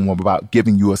courtroom about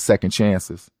giving you a second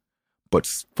chances. But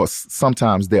for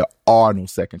sometimes there are no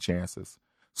second chances.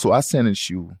 So I sentence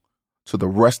you to the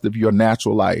rest of your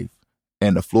natural life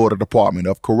in the Florida Department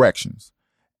of Corrections.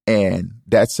 And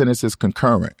that sentence is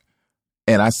concurrent.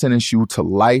 And I sentence you to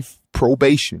life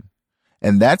probation.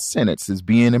 And that sentence is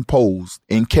being imposed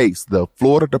in case the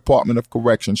Florida Department of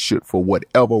Corrections should, for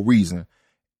whatever reason,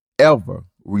 ever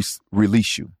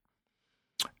release you.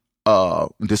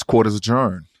 This court is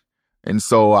adjourned." And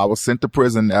so I was sent to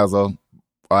prison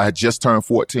I had just turned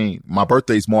 14. My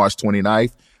birthday's March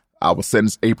 29th. I was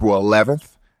sentenced April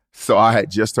 11th. So I had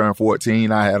just turned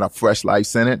 14. I had a fresh life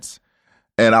sentence.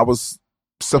 And I was,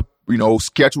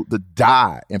 scheduled to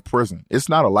die in prison. It's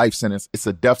not a life sentence. It's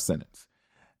a death sentence.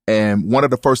 And one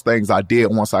of the first things I did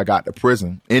once I got to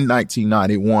prison in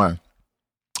 1991,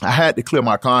 I had to clear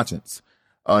my conscience.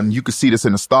 And you can see this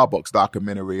in the Starbucks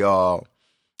documentary,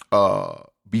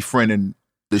 Befriending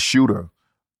the Shooter.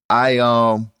 I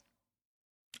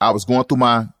was going through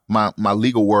my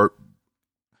legal work,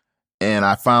 and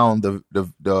I found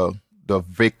the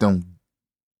victim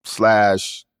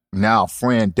 / now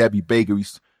friend, Debbie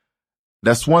Bakery's.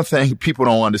 That's one thing people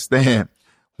don't understand.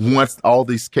 Once all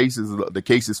these cases, the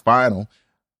case is final,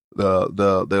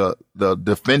 the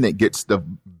defendant gets the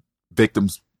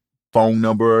victim's phone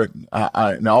number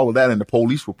and all of that in the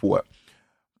police report.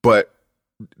 But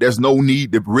there's no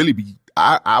need to really be,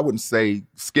 I wouldn't say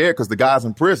scared, because the guy's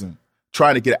in prison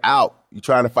trying to get out. You're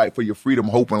trying to fight for your freedom,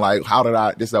 hoping like, how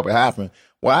did this ever happen?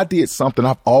 Well, I did something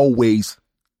I've always,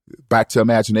 back to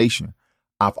imagination.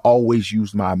 I've always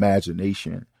used my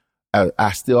imagination.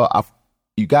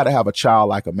 You got to have a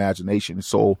childlike imagination.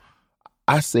 So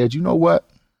I said, you know what?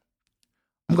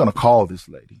 I'm going to call this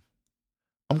lady.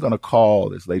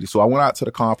 So I went out to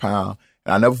the compound,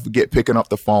 and I never forget picking up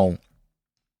the phone.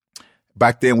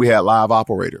 Back then we had live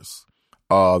operators.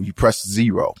 You press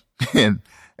 0 and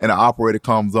the operator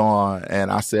comes on,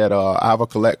 and I said, I have a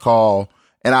collect call.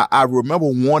 And I remember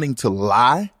wanting to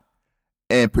lie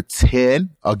and pretend,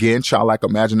 again, childlike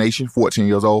imagination, 14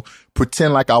 years old,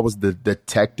 pretend like I was the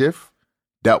detective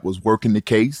that was working the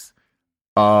case,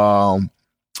 or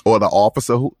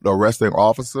the arresting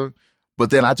officer. But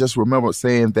then I just remember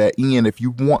saying that, Ian, if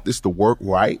you want this to work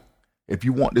right, if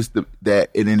you want this and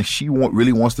then if she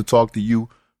really wants to talk to you,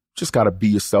 just got to be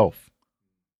yourself.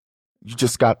 You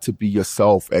just got to be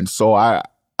yourself. And so I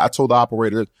told the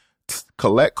operator,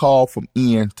 collect call from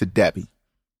Ian to Debbie.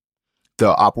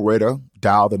 The operator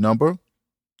dialed the number.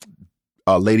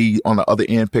 A lady on the other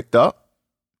end picked up.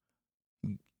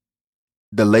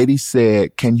 The lady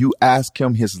said, "Can you ask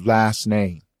him his last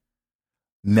name?"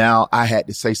 Now I had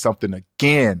to say something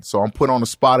again. So I'm put on the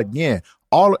spot again.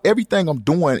 Everything I'm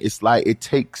doing is like, it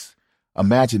takes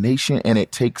imagination and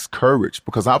it takes courage,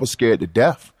 because I was scared to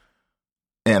death.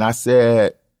 And I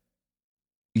said,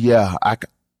 yeah,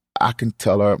 I can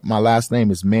tell her my last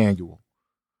name is Manuel.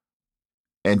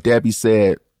 And Debbie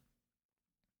said,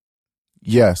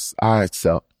 yes, I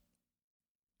accept.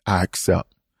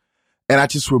 And I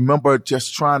just remember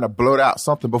just trying to blurt out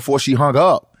something before she hung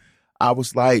up. I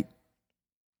was like,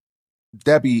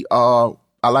 Debbie,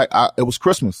 it was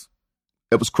Christmas.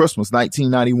 It was Christmas,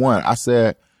 1991. I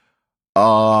said,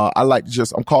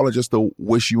 I'm calling just to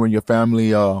wish you and your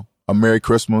family a Merry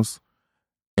Christmas,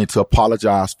 and to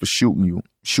apologize for shooting you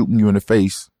in the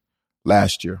face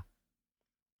last year.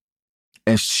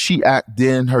 And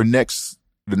the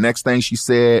next thing she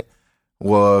said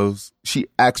was, she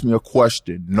asked me a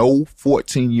question no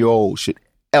 14-year-old should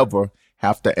ever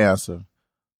have to answer.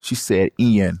 She said,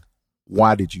 Ian,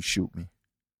 why did you shoot me?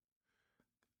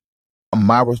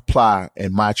 My reply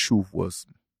and my truth was,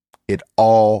 it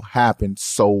all happened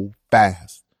so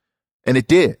fast. And it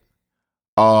did.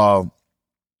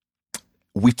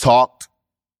 We talked.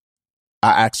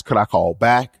 I asked, could I call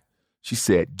back? She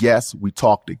said, yes. We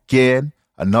talked again,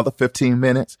 another 15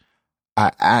 minutes.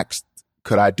 I asked,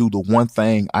 could I do the one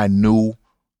thing I knew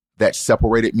that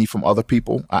separated me from other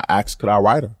people? I asked, could I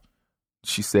write her?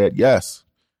 She said, yes.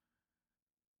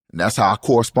 And that's how our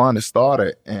correspondence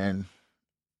started. And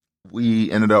we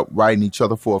ended up writing each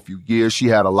other for a few years. She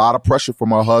had a lot of pressure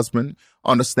from her husband,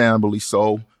 understandably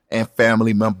so, and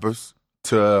family members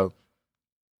to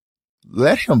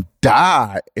let him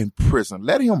die in prison.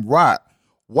 Let him rot.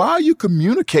 Why are you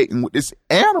communicating with this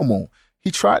animal?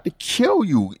 He tried to kill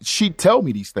you. She'd tell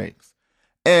me these things.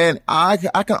 And I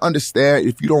can understand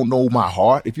if you don't know my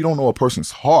heart, if you don't know a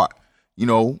person's heart,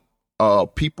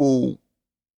 people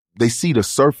they see the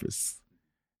surface.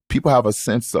 People have a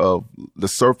sense of the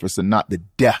surface and not the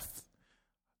depth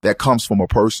that comes from a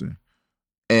person.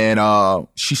 And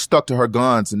she stuck to her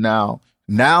guns. And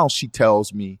now she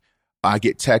tells me, I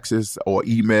get texts or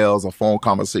emails or phone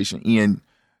conversation. Ian,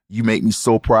 you make me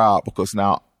so proud because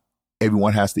now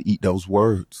everyone has to eat those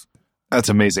words. That's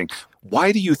amazing.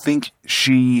 Why do you think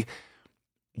she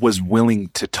was willing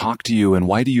to talk to you, and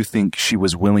why do you think she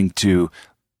was willing to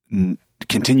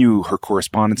continue her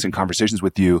correspondence and conversations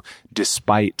with you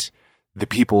despite the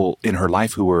people in her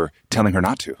life who were telling her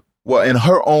not to? Well, in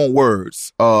her own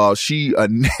words, she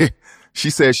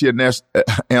said she had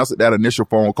answered that initial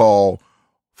phone call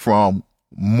from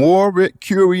morbid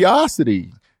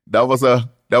curiosity. That was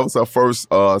her first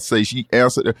say. She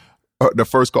answered the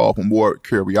first call from morbid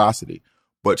curiosity,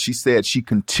 but she said she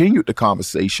continued the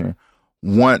conversation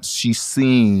once she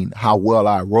seen how well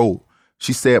I wrote.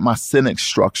 She said my sentence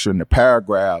structure and the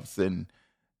paragraphs and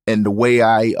the way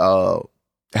I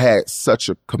had such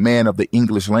a command of the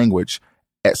English language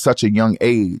at such a young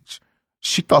age,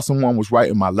 she thought someone was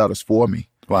writing my letters for me.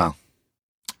 Wow.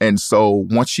 And so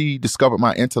once she discovered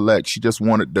my intellect, she just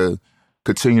wanted to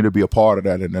continue to be a part of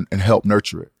that and help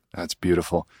nurture it. That's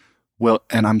beautiful. Well,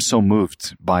 and I'm so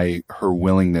moved by her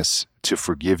willingness to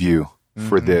forgive you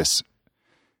for this.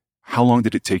 How long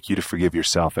did it take you to forgive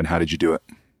yourself, and how did you do it?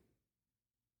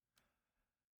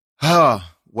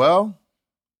 Well,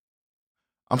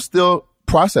 I'm still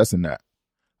processing that.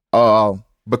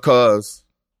 Because,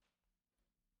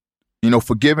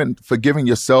 forgiving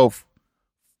yourself,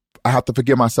 I have to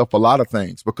forgive myself for a lot of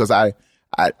things, because I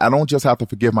don't just have to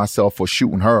forgive myself for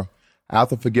shooting her. I have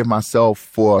to forgive myself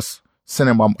for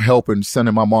sending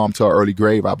my mom to her early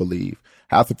grave, I believe.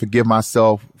 I have to forgive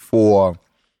myself for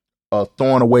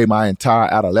throwing away my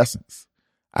entire adolescence.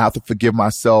 I have to forgive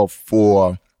myself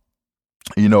for,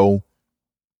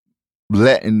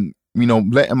 letting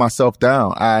myself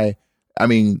down. I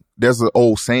mean, there's an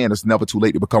old saying, it's never too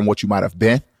late to become what you might have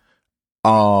been.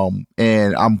 And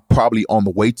I'm probably on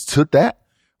the way to that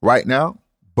right now,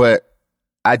 but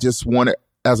I just wanted,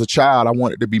 as a child, I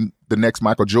wanted to be the next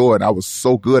Michael Jordan. I was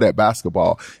so good at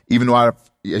basketball, even though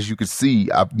as you can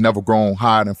see, I've never grown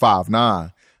higher than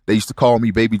 5'9". They used to call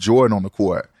me Baby Jordan on the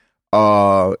court.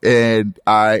 And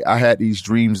I had these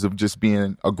dreams of just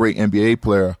being a great NBA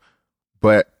player,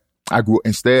 but I grew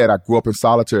up in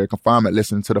solitary confinement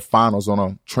listening to the finals on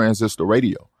a transistor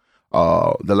radio.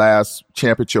 The last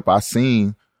championship I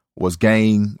seen was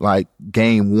game 1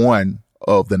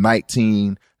 of the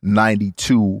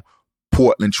 1992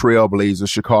 Portland Trailblazers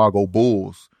Chicago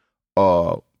Bulls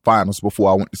finals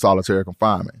before I went to solitary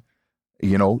confinement.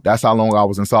 That's how long I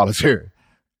was in solitary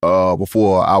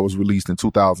before I was released in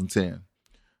 2010.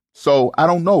 So I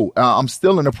don't know. I'm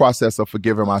still in the process of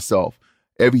forgiving myself.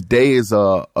 Every day is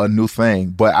a new thing,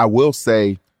 but I will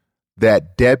say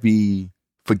that Debbie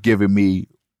forgiving me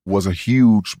was a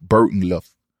huge burden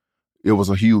lift. It was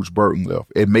a huge burden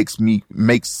lift. It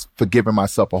makes forgiving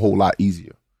myself a whole lot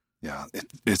easier. Yeah,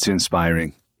 it's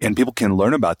inspiring. And people can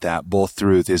learn about that both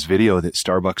through this video that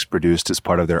Starbucks produced as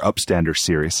part of their Upstander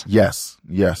series. Yes.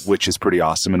 Which is pretty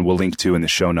awesome, and we'll link to in the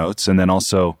show notes. And then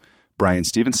also Brian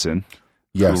Stevenson,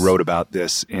 who wrote about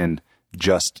this in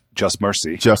Just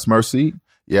Mercy. Just Mercy,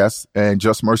 yes. And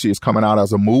Just Mercy is coming out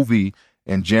as a movie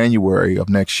in January of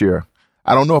next year.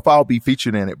 I don't know if I'll be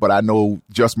featured in it, but I know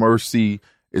Just Mercy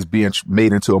is being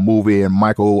made into a movie, and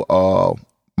Michael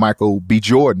B.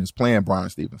 Jordan is playing Brian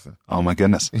Stevenson. Oh my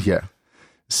goodness. Yeah.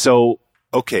 So,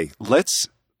 okay, let's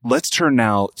turn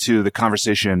now to the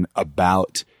conversation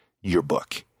about your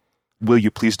book. Will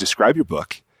you please describe your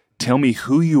book? Tell me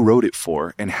who you wrote it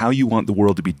for and how you want the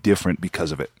world to be different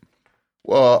because of it.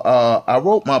 Well, I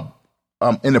wrote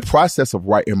in the process of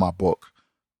writing my book,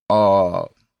 my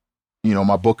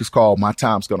book is called My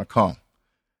Time's Gonna Come.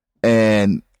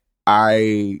 And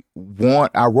I'm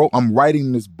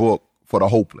writing this book for the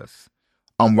hopeless.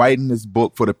 I'm writing this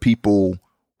book for the people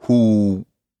who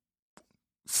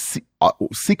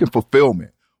seeking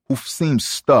fulfillment, who seem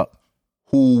stuck,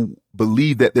 who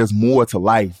believe that there's more to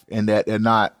life and that they're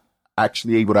not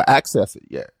actually able to access it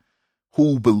yet.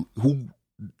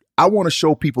 I want to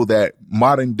show people that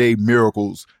modern day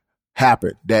miracles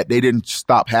happen, that they didn't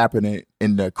stop happening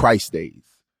in the Christ days,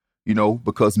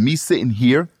 because me sitting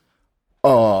here,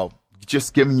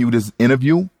 just giving you this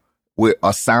interview with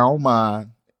a sound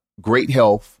mind, great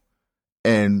health,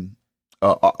 and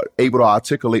able to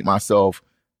articulate myself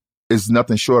is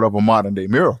nothing short of a modern day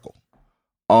miracle.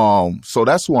 So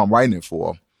that's who I'm writing it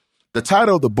for. The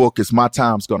title of the book is My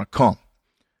Time's Gonna Come.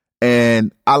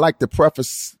 And I like to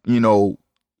preface, in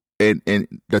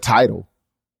the title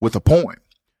with a poem.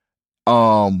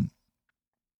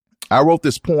 I wrote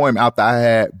this poem after I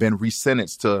had been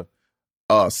resentenced to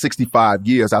 65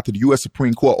 years after the U.S.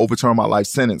 Supreme Court overturned my life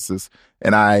sentences,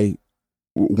 and I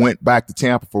went back to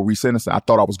Tampa for resentencing. I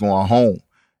thought I was going home,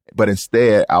 but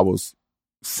instead I was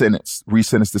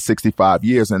resentenced to 65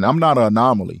 years, and I'm not an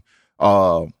anomaly.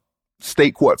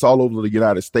 State courts all over the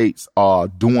United States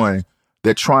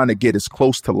they're trying to get as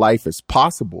close to life as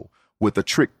possible with a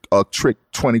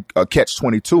catch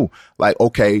 22. Like,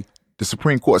 okay, the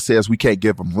Supreme Court says we can't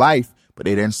give them life, but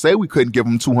they didn't say we couldn't give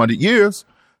them 200 years.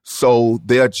 So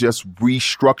they're just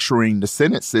restructuring the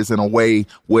sentences in a way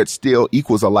where it still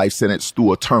equals a life sentence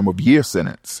through a term of year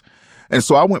sentence. And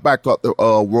so I went back up the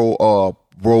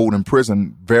road in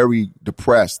prison, very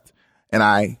depressed, and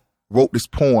I wrote this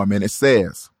poem, and it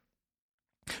says,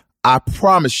 I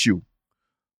promise you,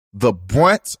 the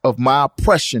brunt of my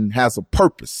oppression has a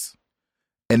purpose,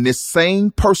 and this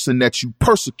same person that you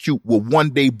persecute will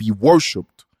one day be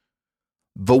worshipped.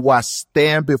 Though I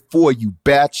stand before you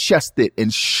bare-chested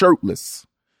and shirtless,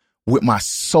 with my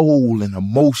soul and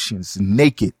emotions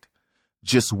naked,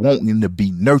 just wanting to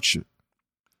be nurtured.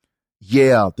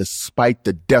 Yeah, despite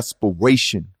the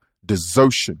desperation,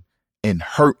 desertion, and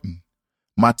hurting,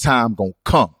 my time gonna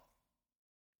come.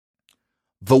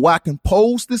 Though I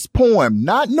compose this poem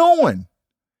not knowing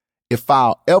if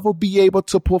I'll ever be able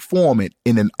to perform it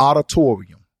in an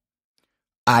auditorium,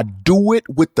 I do it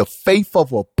with the faith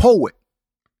of a poet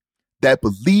that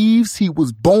believes he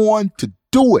was born to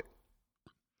do it.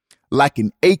 Like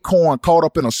an acorn caught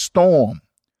up in a storm,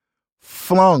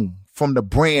 flung from the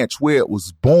branch where it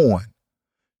was born.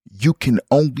 You can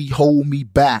only hold me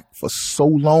back for so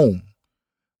long.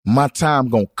 My time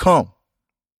gonna come.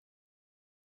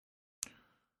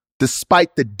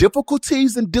 Despite the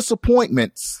difficulties and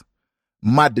disappointments,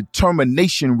 my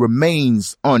determination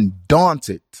remains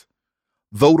undaunted.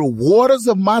 Though the waters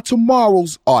of my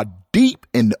tomorrows are deep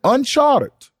and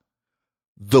uncharted,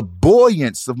 the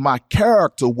buoyance of my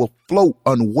character will float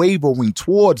unwavering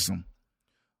towards them,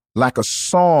 like a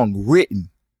song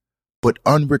written but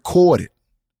unrecorded.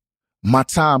 My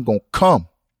time gonna come.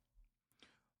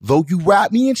 Though you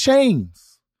wrapped me in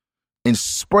chains and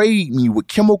sprayed me with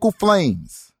chemical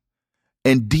flames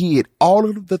and did all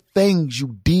of the things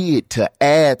you did to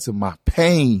add to my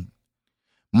pain,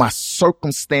 my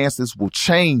circumstances will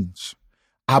change.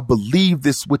 I believe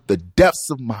this with the depths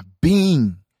of my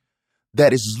being,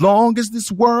 that as long as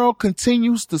this world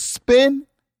continues to spin,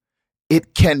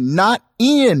 it cannot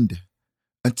end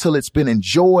until it's been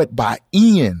enjoyed by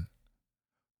Ian.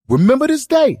 Remember this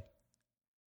day,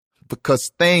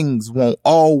 because things won't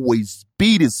always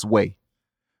be this way.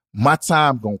 My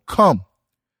time gonna come.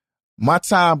 My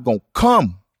time gonna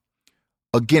come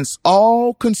against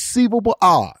all conceivable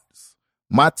odds.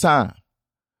 My time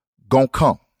gonna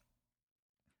come.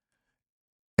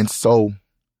 And so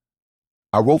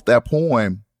I wrote that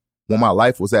poem when my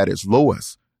life was at its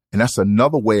lowest. And that's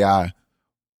another way I,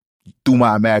 through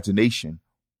my imagination,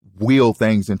 will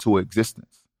things into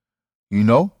existence. You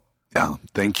know? Yeah.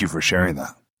 Thank you for sharing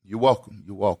that. You're welcome.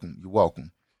 You're welcome. You're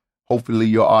welcome. Hopefully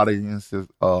your audience is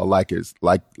like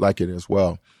it as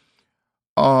well.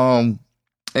 And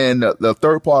the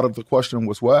third part of the question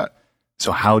was what?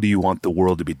 So how do you want the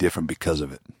world to be different because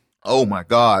of it? Oh my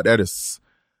God, that is.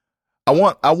 I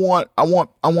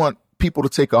want people to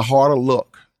take a harder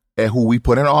look at who we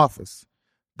put in office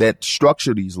that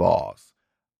structure these laws.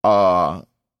 I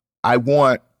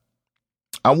want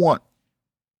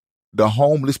the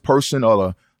homeless person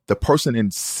or the person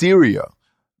in Syria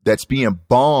that's being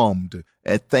bombed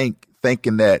and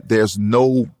thinking that there's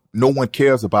no one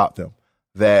cares about them,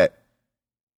 that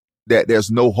there's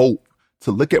no hope,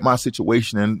 to look at my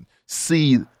situation and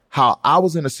see how I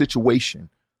was in a situation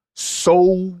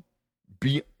so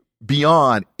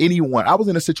beyond anyone. I was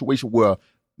in a situation where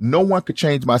no one could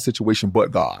change my situation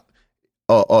but God,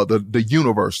 or the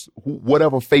universe,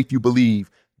 whatever faith you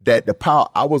believe, that the power.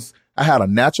 I had a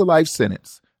natural life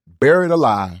sentence, buried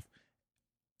alive,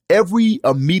 every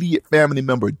immediate family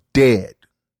member dead,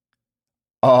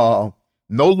 no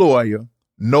lawyer,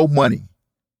 no money,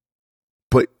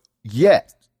 but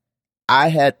yet I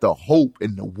had the hope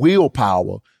and the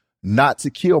willpower not to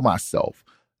kill myself,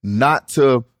 not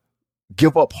to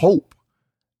give up hope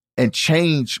and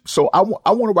change. So I want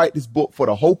to write this book for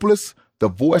the hopeless, the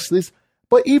voiceless,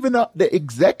 but even the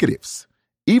executives,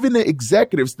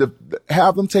 to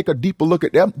have them take a deeper look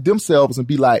at themselves and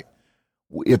be like,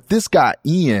 if this guy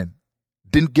Ian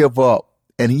didn't give up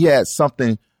and he had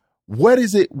something, what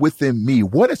is it within me?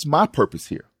 What is my purpose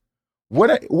here?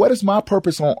 What is my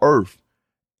purpose on earth?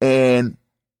 And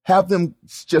have them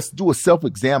just do a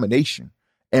self-examination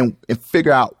and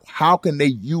figure out how can they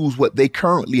use what they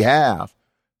currently have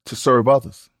to serve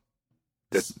others.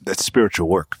 That's spiritual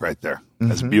work right there.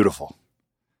 That's beautiful.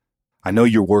 I know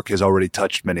your work has already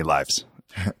touched many lives.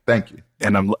 Thank you.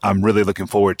 And I'm really looking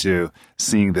forward to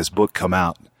seeing this book come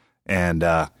out and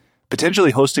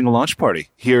potentially hosting a launch party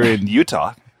here in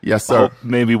Utah. Yes, sir.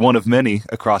 Maybe one of many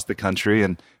across the country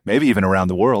and maybe even around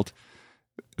the world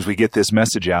as we get this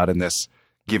message out and this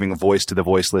giving a voice to the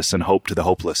voiceless and hope to the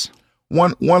hopeless.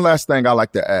 One last thing I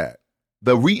like to add.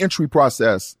 The reentry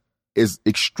process is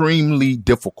extremely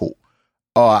difficult.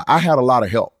 I had a lot of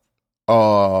help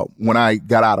when I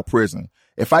got out of prison.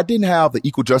 If I didn't have the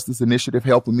Equal Justice Initiative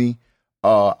helping me,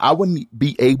 I wouldn't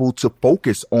be able to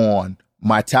focus on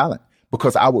my talent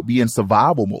because I would be in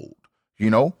survival mode. You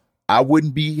know, I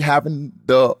wouldn't be having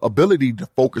the ability to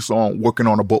focus on working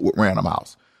on a book with Random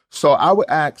House. So I would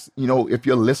ask, you know, if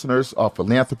your listeners are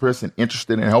philanthropists and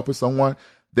interested in helping someone,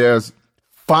 there's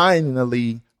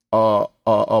finally a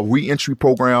reentry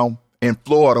program in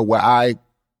Florida where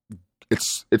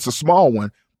it's a small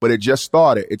one, but it just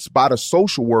started. It's about a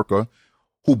social worker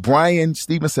who Brian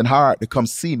Stevenson hired to come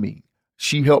see me.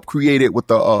 She helped create it with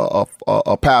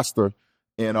a pastor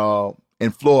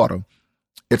in Florida.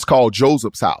 It's called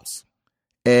Joseph's House.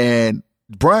 And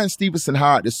Brian Stevenson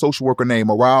hired this social worker named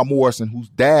Mariah Morrison, whose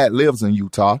dad lives in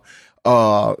Utah.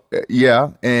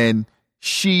 And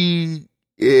she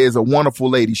is a wonderful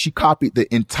lady. She copied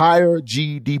the entire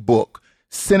GED book,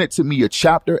 sent it to me a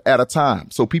chapter at a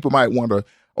time. So people might wonder,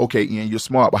 okay, Ian, you're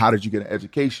smart, but how did you get an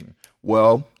education?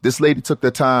 Well, this lady took the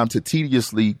time to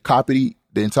tediously copy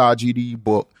the entire GED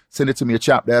book, send it to me a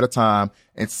chapter at a time,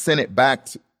 and send it back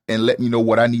and let me know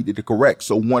what I needed to correct.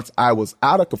 So once I was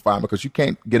out of confinement, because you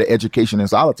can't get an education in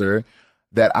solitary,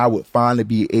 that I would finally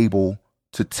be able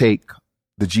to take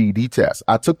the GED test.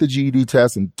 I took the GED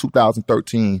test in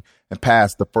 2013 and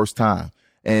passed the first time.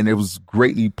 And it was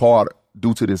greatly part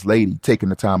due to this lady taking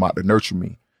the time out to nurture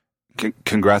me.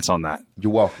 Congrats on that.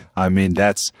 You're welcome. I mean,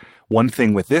 that's one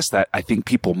thing with this that I think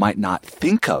people might not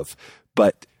think of,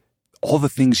 but all the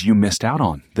things you missed out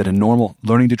on that a normal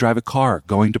learning to drive a car,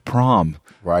 going to prom,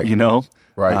 right? You know,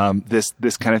 right?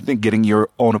 This kind of thing, getting your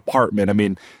own apartment. I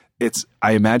mean,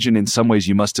 I imagine in some ways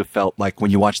you must have felt like when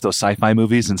you watch those sci-fi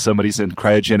movies and somebody's in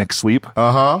cryogenic sleep,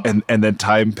 and then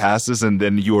time passes and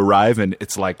then you arrive and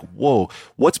it's like, whoa,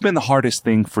 what's been the hardest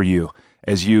thing for you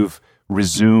as you've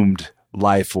resumed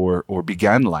life or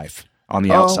began life on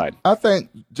the outside? I think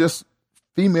just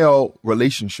female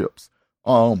relationships.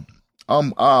 I'm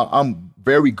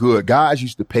very good. Guys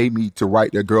used to pay me to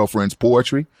write their girlfriend's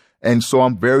poetry. And so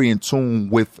I'm very in tune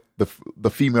with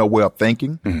the female way of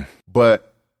thinking. Mm. But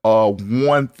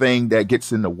one thing that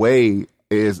gets in the way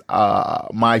is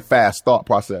my fast thought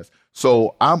process.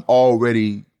 So I'm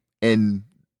already in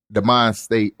the mind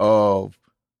state of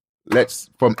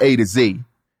from A to Z.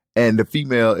 And the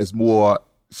female is more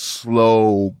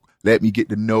slow. Let me get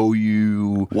to know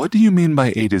you. What do you mean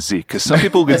by A to Z? Because some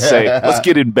people could say, let's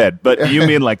get in bed. But you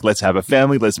mean like, let's have a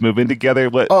family, let's move in together?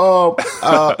 What?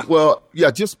 Well,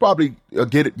 yeah, just probably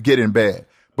get in bed.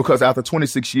 Because after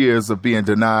 26 years of being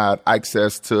denied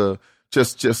access to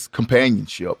just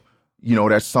companionship, you know,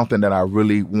 that's something that I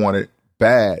really wanted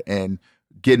bad. And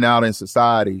getting out in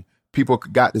society, people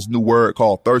got this new word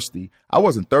called thirsty. I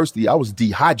wasn't thirsty. I was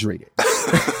dehydrated.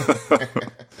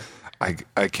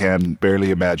 I can barely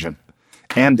imagine.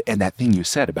 And that thing you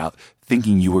said about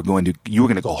thinking you were going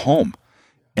to go home.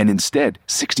 And instead,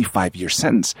 65-year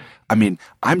sentence. I mean,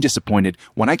 I'm disappointed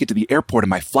when I get to the airport and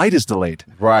my flight is delayed.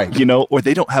 Right. You know, or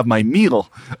they don't have my meal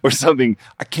or something.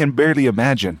 I can barely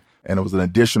imagine. And it was an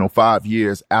additional 5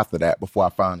 years after that before I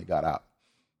finally got out.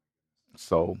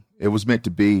 So it was meant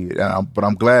to be. But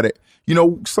I'm glad it, you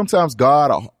know, sometimes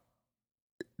God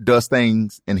does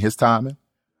things in his timing.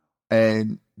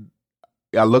 And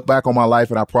I look back on my life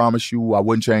and I promise you I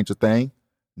wouldn't change a thing.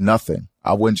 Nothing.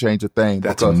 I wouldn't change a thing.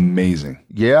 That's amazing.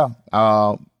 Yeah.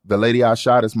 The lady I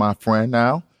shot is my friend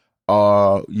now.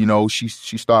 You know, she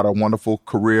started a wonderful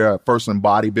career first in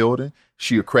bodybuilding.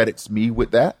 She accredits me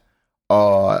with that.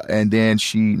 And then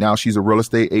she's a real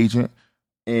estate agent.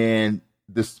 And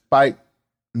despite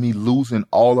me losing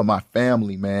all of my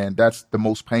family, man, that's the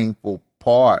most painful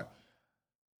part.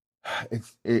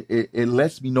 It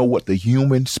lets me know what the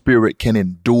human spirit can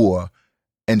endure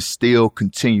and still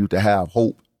continue to have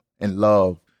hope and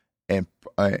love and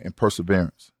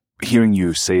perseverance. Hearing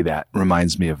you say that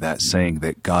reminds me of that saying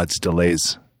that God's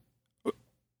delays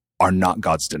are not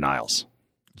God's denials.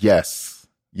 Yes.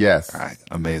 All right.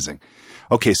 Amazing.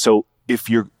 Okay. So if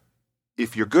you're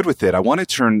good with it, I want to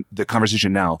turn the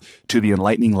conversation now to the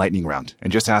enlightening lightning round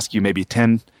and just ask you maybe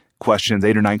 10 questions,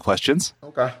 8 or 9 questions.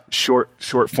 Okay. Short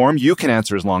form. You can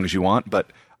answer as long as you want, but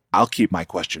I'll keep my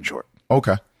question short.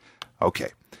 Okay. Okay.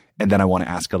 And then I want to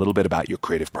ask a little bit about your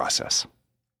creative process.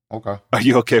 Okay. Are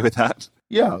you okay with that?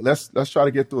 Yeah, let's try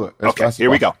to get through it. Okay, here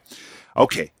we go.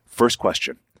 Okay, first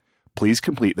question. Please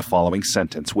complete the following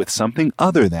sentence with something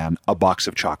other than a box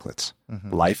of chocolates.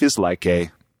 Mm-hmm. Life is like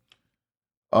a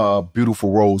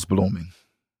beautiful rose blooming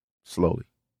slowly.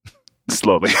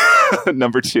 Slowly.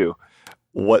 Number 2.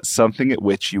 What's something at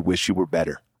which you wish you were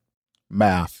better?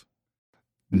 Math.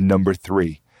 Number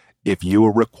 3. If you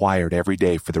were required every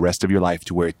day for the rest of your life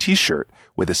to wear a t-shirt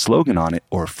with a slogan on it,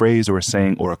 or a phrase, or a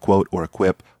saying, or a quote, or a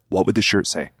quip, what would the shirt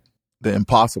say? The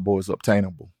impossible is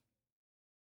obtainable.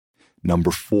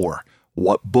 Number 4.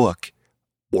 What book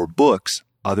or books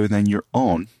other than your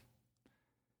own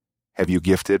have you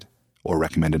gifted or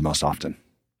recommended most often?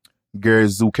 Gary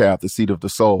Zukav, The Seat of the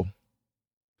Soul.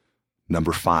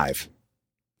 Number 5.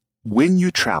 When you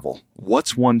travel,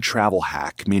 what's one travel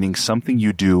hack, meaning something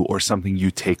you do or something you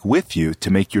take with you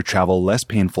to make your travel less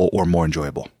painful or more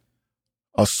enjoyable?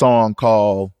 A song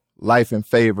called Life in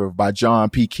Favor by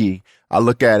John P. Key. I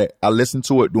look at it, I listen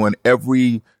to it during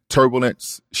every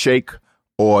turbulence, shake,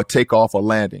 or takeoff or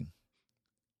landing.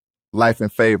 Life in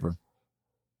Favor.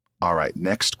 All right,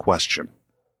 next question.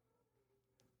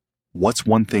 What's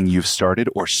one thing you've started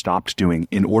or stopped doing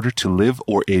in order to live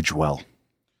or age well?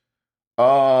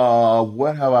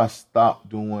 What have I stopped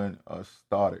doing or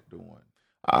started doing?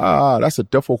 That's a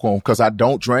difficult one because I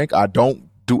don't drink, I don't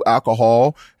do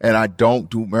alcohol, and I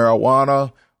don't do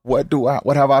marijuana. What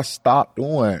have I stopped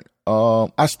doing?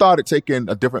 I started taking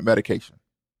a different medication.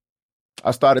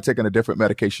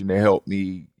 To help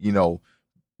me,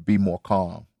 be more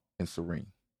calm and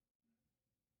serene.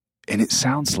 And it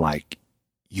sounds like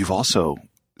you've also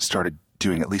started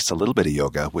doing at least a little bit of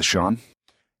yoga with Sean.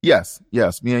 Yes.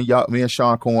 Me and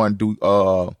Sean Cohen do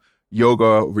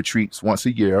yoga retreats once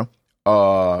a year.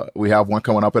 We have one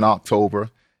coming up in October,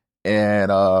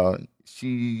 and I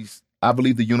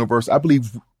believe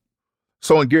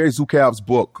so in Gary Zukav's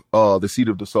book, The Seat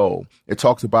of the Soul, it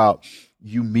talks about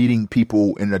you meeting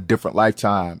people in a different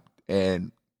lifetime,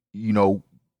 and you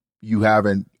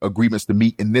having agreements to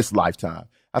meet in this lifetime.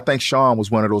 I think Sean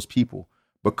was one of those people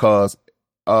because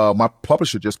my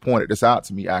publisher just pointed this out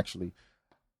to me actually.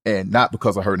 And not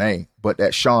because of her name, but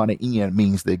that Sean and Ian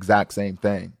means the exact same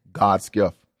thing. God's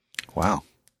gift. Wow.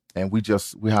 And we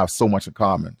have so much in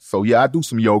common. So yeah, I do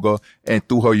some yoga, and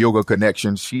through her yoga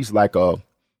connections, she has a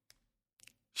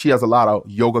lot of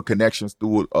yoga connections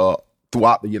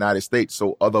throughout the United States.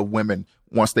 So other women,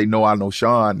 once they know I know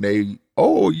Sean,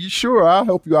 you sure? I'll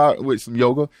help you out with some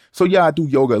yoga. So yeah, I do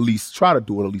yoga try to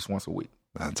do it at least once a week.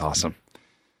 That's awesome.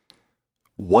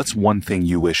 What's one thing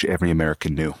you wish every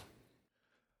American knew?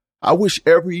 I wish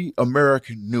every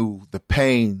American knew the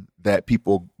pain that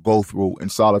people go through in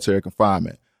solitary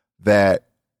confinement, that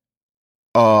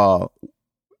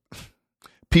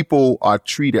people are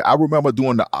treated. I remember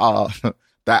doing the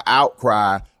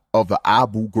outcry of the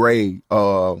Abu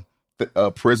Ghraib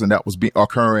prison that was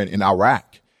occurring in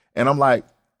Iraq. And I'm like,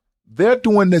 they're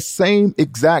doing the same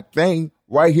exact thing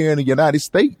right here in the United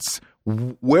States.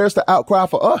 Where's the outcry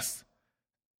for us?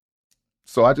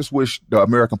 So I just wish the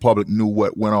American public knew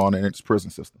what went on in its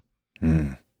prison system.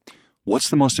 What's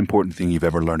the most important thing you've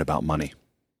ever learned about money?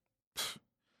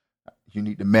 You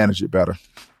need to manage it better.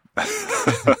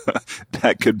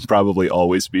 That could probably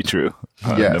always be true,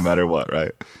 yes. No matter what,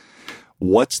 right?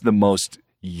 What's the most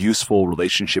useful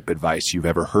relationship advice you've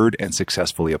ever heard and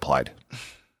successfully applied?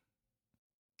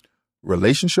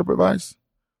 Relationship advice?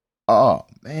 Oh,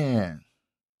 man.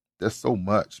 There's so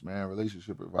much, man.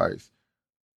 Relationship advice.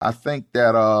 I think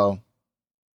that,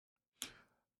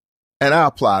 and I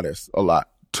apply this a lot,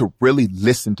 to really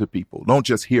listen to people. Don't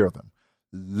just hear them.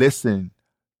 Listen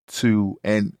to,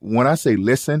 and when I say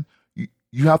listen,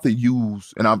 you have to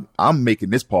use, and I'm making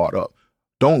this part up.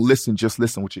 Don't just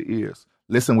listen with your ears.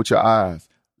 Listen with your eyes.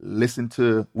 Listen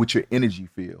to what your energy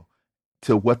feel,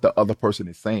 to what the other person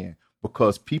is saying,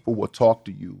 because people will talk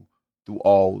to you through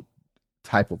all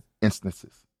type of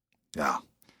instances. Yeah.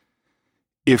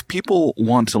 If people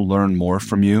want to learn more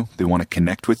from you, they want to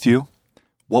connect with you,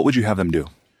 what would you have them do?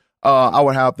 I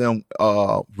would have them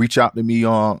reach out to me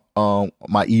on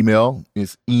my email.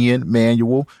 It's Ian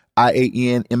Manuel,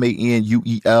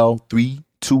 IANMANUEL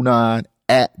 329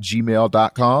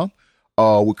 @gmail.com.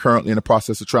 We're currently in the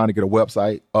process of trying to get a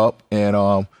website up,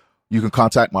 and you can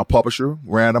contact my publisher,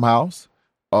 Random House,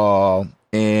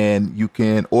 and you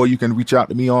can reach out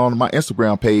to me on my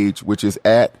Instagram page, which is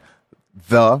at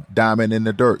The Diamond in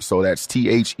the Dirt. So that's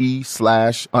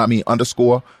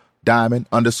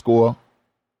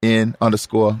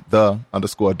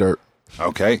 _diamond_in_the_dirt.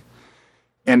 Okay.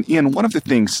 And Ian, one of the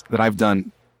things that I've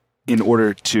done in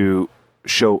order to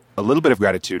show a little bit of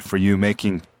gratitude for you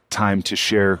making time to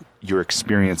share your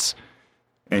experience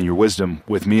and your wisdom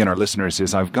with me and our listeners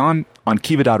is I've gone on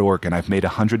kiva.org and I've made a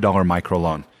 $100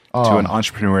 microloan to an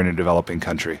entrepreneur in a developing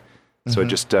country. So I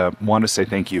just want to say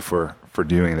thank you for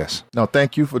doing this. No,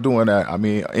 thank you for doing that. I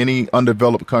mean, any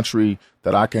undeveloped country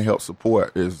that I can help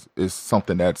support is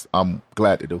something that's I'm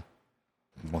glad to do.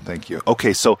 Well, thank you.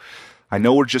 Okay, so I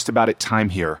know we're just about at time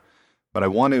here, but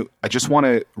I just want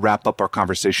to wrap up our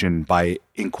conversation by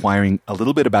inquiring a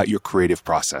little bit about your creative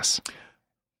process.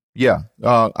 Yeah,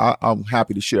 I'm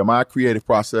happy to share. My creative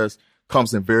process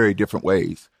comes in very different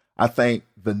ways. I think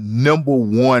the number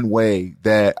one way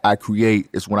that I create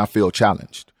is when I feel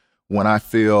challenged, when I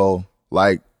feel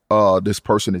like this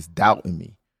person is doubting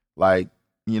me. Like,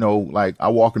 like I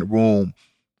walk in the room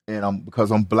and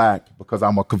because I'm black, because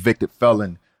I'm a convicted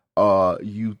felon,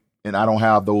 and I don't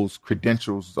have those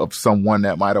credentials of someone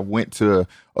that might have went to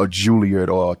a Juilliard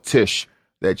or a Tisch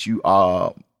that you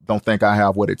don't think I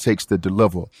have what it takes to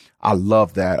deliver. I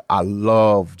love that. I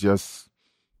love just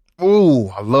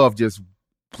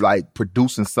like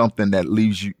producing something that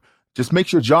leaves you, just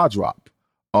makes your jaw drop.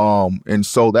 And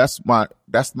so that's my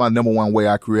number one way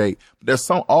I create. But there's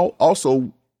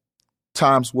also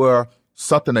times where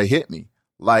something will hit me.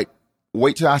 Like,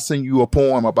 wait till I send you a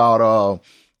poem about,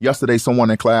 yesterday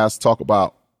someone in class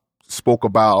spoke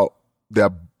about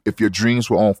that if your dreams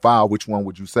were on fire, which one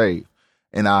would you save?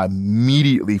 And I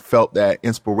immediately felt that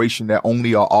inspiration that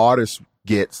only an artist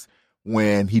gets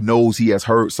when he knows he has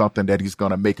heard something that he's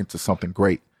going to make into something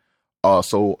great.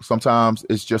 So sometimes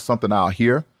it's just something I'll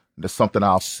hear, there's something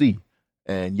I'll see.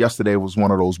 And yesterday was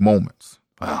one of those moments.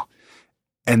 Wow.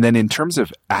 And then in terms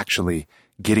of actually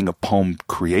getting a poem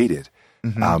created,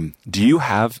 do you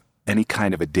have any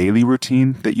kind of a daily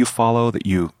routine that you follow that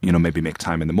you maybe make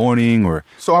time in the morning or?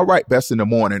 So I write best in the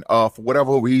morning. For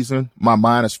whatever reason, my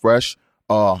mind is fresh.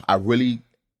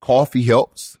 Coffee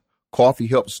helps.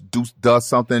 Coffee does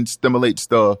something, stimulates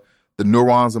the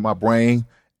neurons in my brain.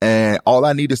 And all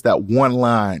I need is that one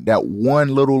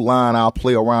little line I'll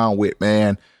play around with,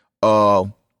 man,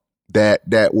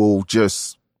 that will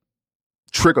just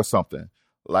trigger something.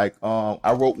 Like,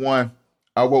 I wrote one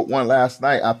last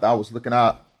night after I was looking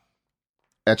out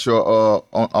at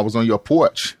I was on your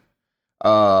porch.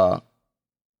 I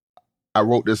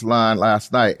wrote this line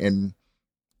last night and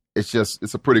it's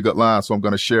a pretty good line. So I'm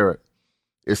going to share it.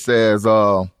 It says,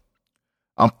 I'm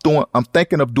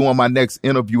thinking of doing my next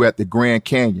interview at the Grand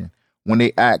Canyon. When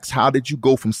they ask, how did you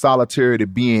go from solitary to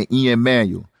being Ian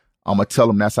Manuel? I'm going to tell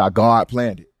them that's how God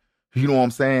planned it. You know what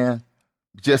I'm saying?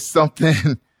 Just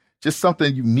something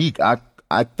unique.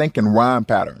 I think in rhyme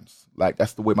patterns. Like,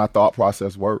 that's the way my thought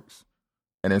process works.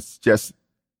 And it's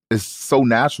so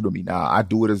natural to me now. I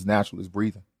do it as natural as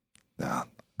breathing. Yeah,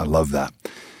 I love that.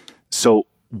 So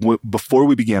before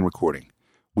we began recording,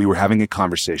 we were having a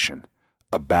conversation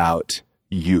about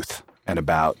youth and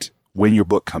about when your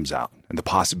book comes out and the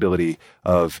possibility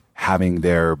of having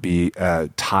there be a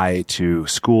tie to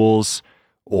schools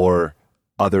or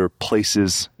other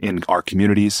places in our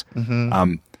communities.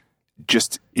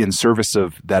 Just in service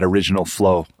of that original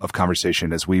flow of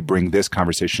conversation, as we bring this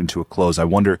conversation to a close, I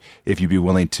wonder if you'd be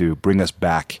willing to bring us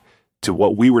back to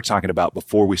what we were talking about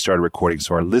before we started recording,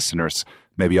 so our listeners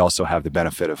maybe also have the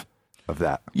benefit of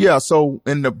that. Yeah, so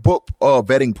in the book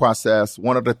vetting process,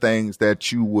 one of the things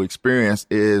that you will experience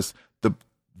is the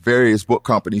various book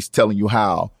companies telling you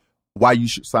why you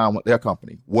should sign with their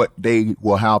company, what they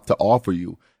will have to offer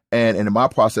you. And in my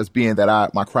process, being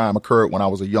that my crime occurred when I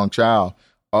was a young child,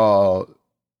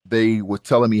 they were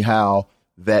telling me how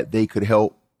that they could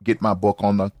help get my book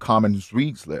on the Common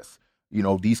Reads list.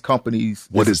 These companies.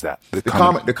 What is that?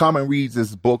 The Common Reads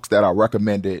is books that are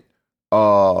recommended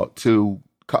to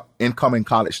incoming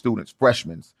college students,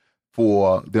 freshmen,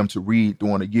 for them to read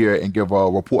during the year and give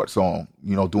reports on,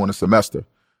 during the semester.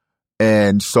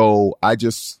 And so I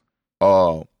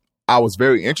was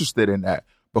very interested in that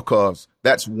because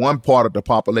that's one part of the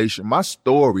population. My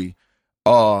story,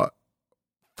 for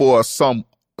some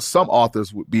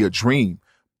authors would be a dream,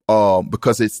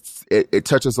 because it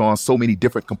touches on so many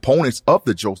different components of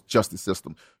the justice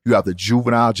system. You have the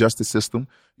juvenile justice system.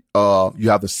 You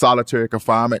have the solitary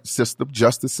confinement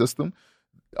justice system.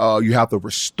 You have the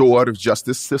restorative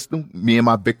justice system. Me and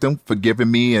my victim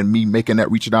forgiving me and me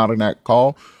reaching out on that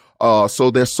call.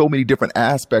 So there's so many different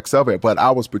aspects of it. But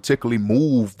I was particularly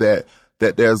moved that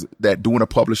during the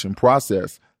publishing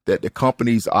process, that the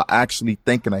companies are actually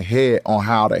thinking ahead on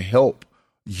how to help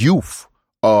youth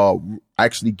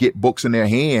actually get books in their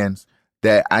hands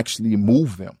that actually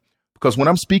move them. Because when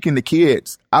I'm speaking to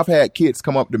kids, I've had kids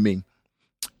come up to me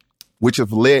which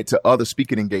have led to other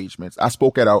speaking engagements. I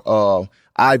spoke at a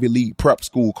Ivy League prep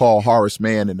school called Horace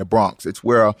Mann in the Bronx. It's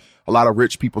where a lot of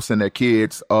rich people send their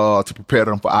kids to prepare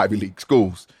them for Ivy League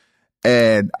schools.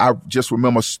 And I just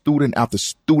remember student after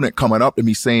student coming up to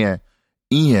me saying,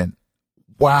 Ian,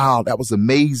 wow, that was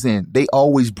amazing. They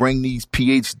always bring these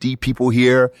PhD people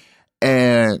here,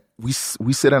 and we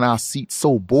sit in our seats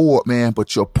so bored, man.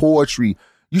 But your poetry,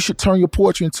 you should turn your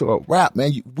poetry into a rap,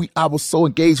 man. I was so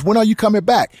engaged. When are you coming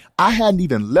back? I hadn't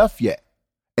even left yet,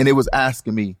 and it was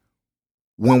asking me,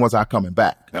 when was I coming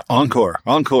back? Encore.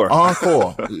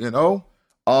 You know.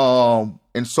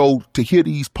 And so to hear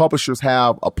these publishers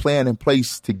have a plan in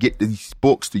place to get these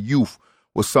books to youth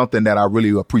was something that I really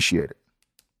appreciated.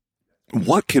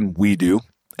 What can we do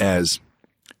as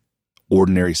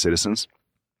ordinary citizens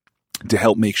to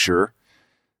help make sure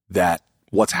that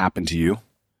what's happened to you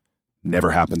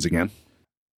never happens again?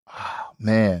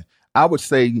 Man, I would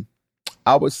say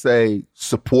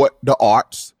support the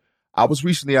arts. I was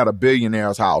recently at a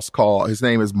billionaire's house his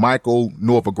name is Michael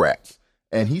Novogratz,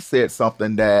 and he said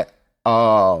something that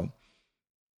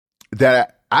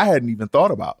that I hadn't even thought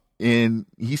about. And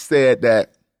he said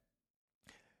that,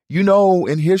 you know,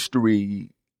 in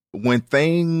history, when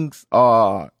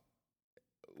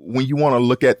you want to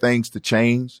look at things to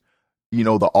change, you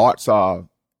know, the arts are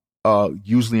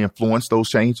usually influence those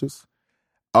changes.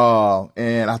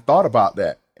 And I thought about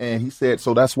that. And he said,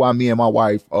 so that's why me and my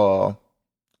wife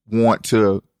want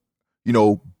to, you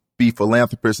know, be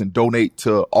philanthropists and donate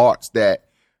to arts that,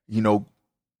 you know,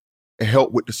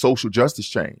 help with the social justice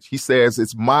change. He says,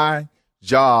 it's my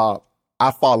job.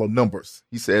 I follow numbers.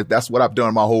 He says, that's what I've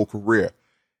done my whole career.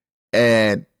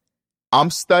 And I'm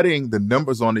studying the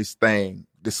numbers on this thing,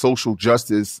 the social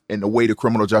justice and the way the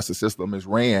criminal justice system is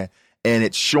ran. And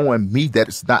it's showing me that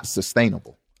it's not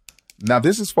sustainable. Now,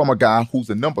 this is from a guy who's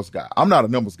a numbers guy. I'm not a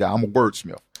numbers guy. I'm a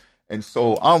wordsmith. And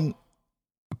so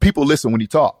people listen when he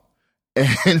talk.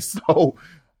 And so,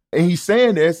 and he's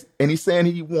saying this, and he's saying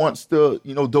he wants to,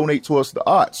 you know, donate towards the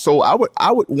arts. So I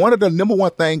would, one of the number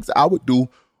one things I would do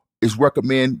is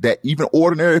recommend that even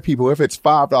ordinary people, if it's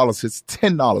 $5, it's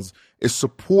 $10, is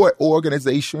support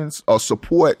organizations or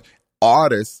support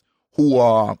artists who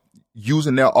are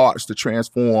using their arts to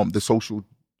transform the social,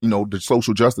 you know, the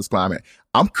social justice climate.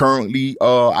 I'm currently,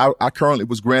 I currently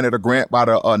was granted a grant by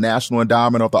the National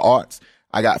Endowment of the Arts.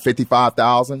 I got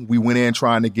 $55,000. We went in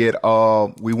trying to get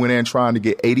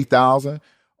 80,000.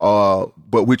 But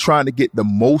we're trying to get the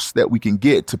most that we can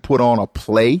get to put on a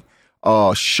play,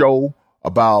 show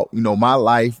about, you know, my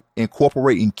life,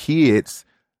 incorporating kids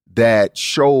that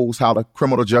shows how the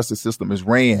criminal justice system is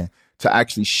ran, to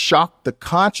actually shock the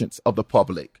conscience of the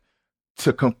public,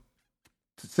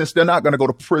 since they're not going to go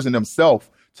to prison themselves,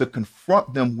 to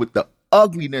confront them with the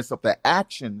ugliness of the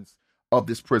actions of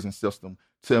this prison system,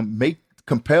 to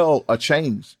compel a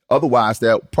change. Otherwise,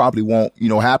 that probably won't, you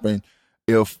know, happen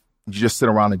if you just sit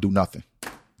around and do nothing.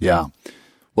 Yeah.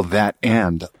 Well, that,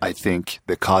 and I think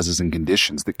the causes and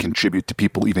conditions that contribute to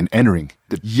people even entering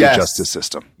the justice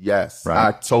system. Yes. Right?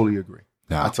 I totally agree.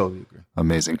 Yeah. I totally agree.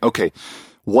 Amazing. Okay.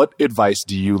 What advice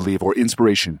do you leave, or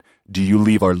inspiration do you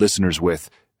leave our listeners with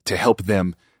to help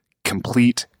them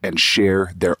complete and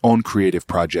share their own creative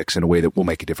projects in a way that will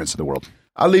make a difference in the world?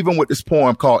 I leave them with this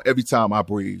poem called Every Time I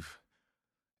Breathe.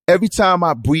 Every time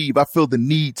I breathe, I feel the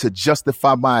need to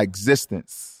justify my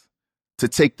existence, to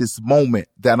take this moment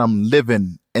that I'm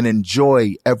living and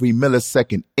enjoy every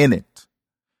millisecond in it.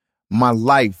 My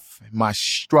life, my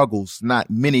struggles, not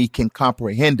many can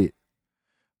comprehend it.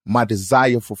 My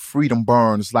desire for freedom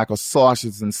burns like a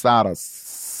sausage inside a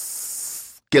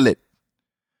skillet.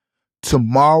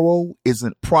 Tomorrow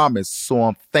isn't promised, so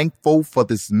I'm thankful for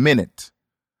this minute.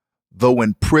 Though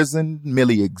in prison,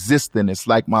 merely existing, it's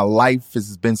like my life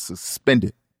has been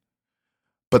suspended.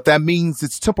 But that means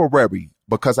it's temporary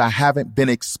because I haven't been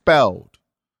expelled.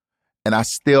 And I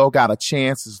still got a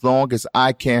chance as long as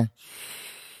I can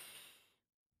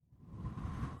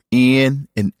in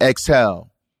and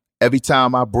exhale every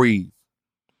time I breathe.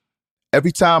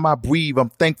 Every time I breathe, I'm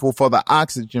thankful for the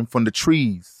oxygen from the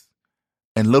trees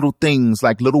and little things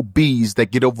like little bees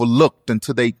that get overlooked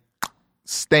until they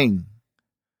sting.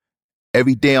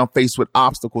 Every day I'm faced with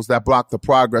obstacles that block the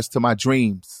progress to my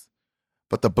dreams.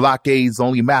 But the blockades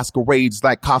only masquerades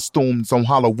like costumes on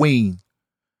Halloween.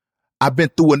 I've been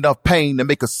through enough pain to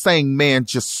make a sane man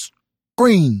just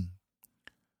scream.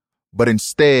 But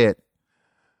instead,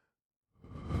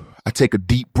 I take a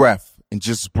deep breath and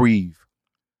just breathe.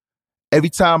 Every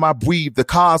time I breathe, the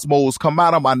cosmos come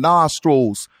out of my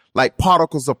nostrils like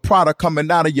particles of product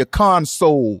coming out of your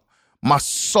console. My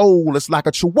soul is like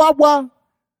a chihuahua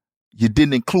you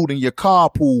didn't include in your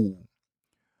carpool.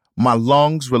 My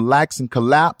lungs relax and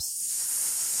collapse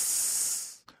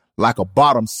like a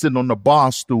bottom sitting on the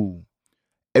bar stool.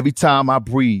 Every time I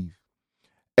breathe,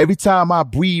 I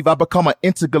become an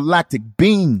intergalactic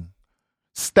being,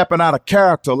 stepping out of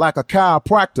character like a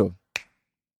chiropractor,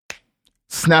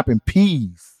 snapping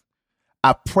peas.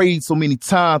 I prayed so many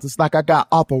times, it's like I got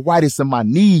arthritis in my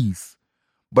knees,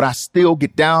 but I still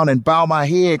get down and bow my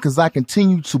head because I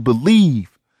continue to believe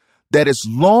that as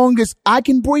long as I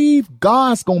can breathe,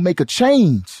 God's going to make a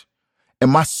change.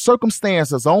 And my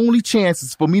circumstances are only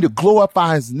chances for me to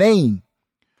glorify his name.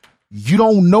 You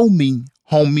don't know me,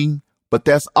 homie, but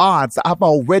there's odds I've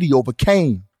already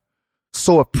overcame.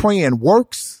 So if praying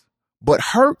works, but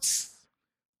hurts,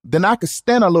 then I could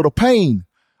stand a little pain.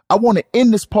 I want to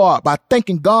end this part by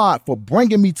thanking God for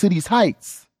bringing me to these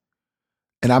heights.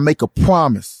 And I make a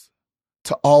promise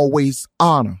to always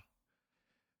honor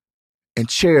and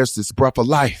cherish this breath of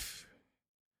life.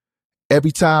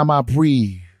 Every time I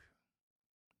breathe,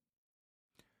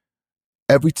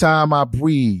 every time I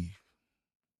breathe,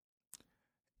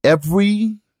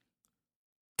 every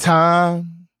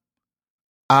time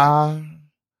I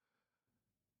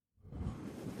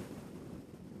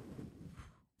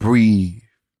breathe.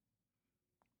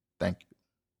 Thank you.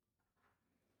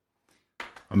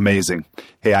 Amazing.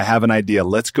 Hey, I have an idea.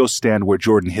 Let's go stand where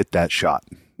Jordan hit that shot.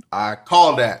 I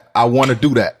call that. I want to do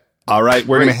that. All right,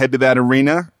 we're going to head to that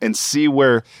arena and see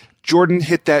where Jordan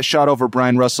hit that shot over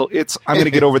Brian Russell. I'm going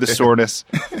to get over the soreness.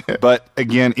 But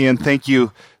again, Ian, thank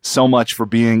you so much for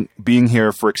being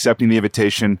here, for accepting the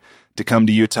invitation to come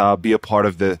to Utah, be a part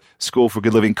of the School for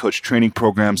Good Living Coach training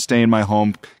program, stay in my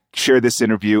home, share this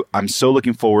interview. I'm so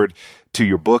looking forward to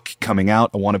your book coming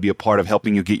out. I want to be a part of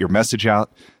helping you get your message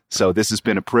out. So this has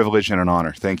been a privilege and an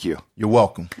honor. Thank you. You're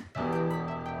welcome.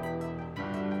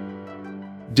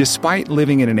 Despite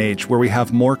living in an age where we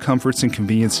have more comforts and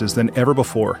conveniences than ever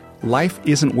before, life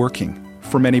isn't working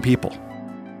for many people.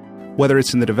 Whether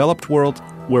it's in the developed world,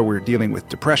 where we're dealing with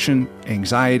depression,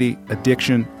 anxiety,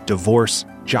 addiction, divorce,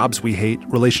 jobs we hate,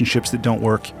 relationships that don't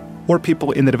work, or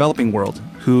people in the developing world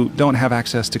who don't have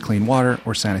access to clean water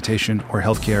or sanitation or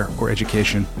healthcare or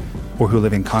education, or who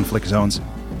live in conflict zones,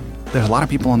 there's a lot of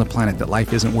people on the planet that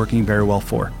life isn't working very well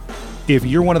for. If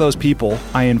you're one of those people,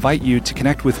 I invite you to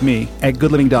connect with me at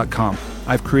goodliving.com.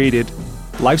 I've created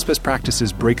Life's Best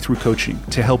Practices Breakthrough Coaching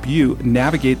to help you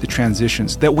navigate the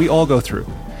transitions that we all go through.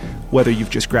 Whether you've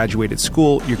just graduated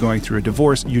school, you're going through a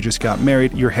divorce, you just got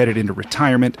married, you're headed into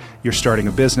retirement, you're starting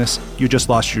a business, you just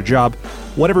lost your job,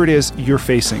 whatever it is you're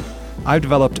facing, I've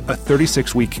developed a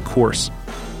 36-week course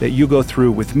that you go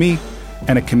through with me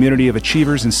and a community of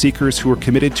achievers and seekers who are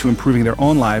committed to improving their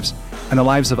own lives and the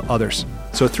lives of others.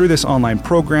 So through this online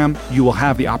program, you will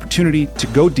have the opportunity to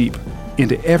go deep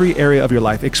into every area of your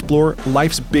life, explore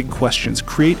life's big questions,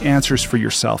 create answers for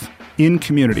yourself in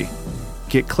community,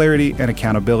 get clarity and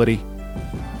accountability.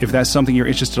 If that's something you're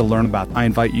interested to learn about, I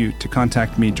invite you to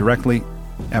contact me directly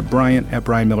at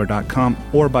brian@brianmiller.com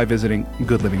or by visiting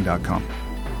goodliving.com.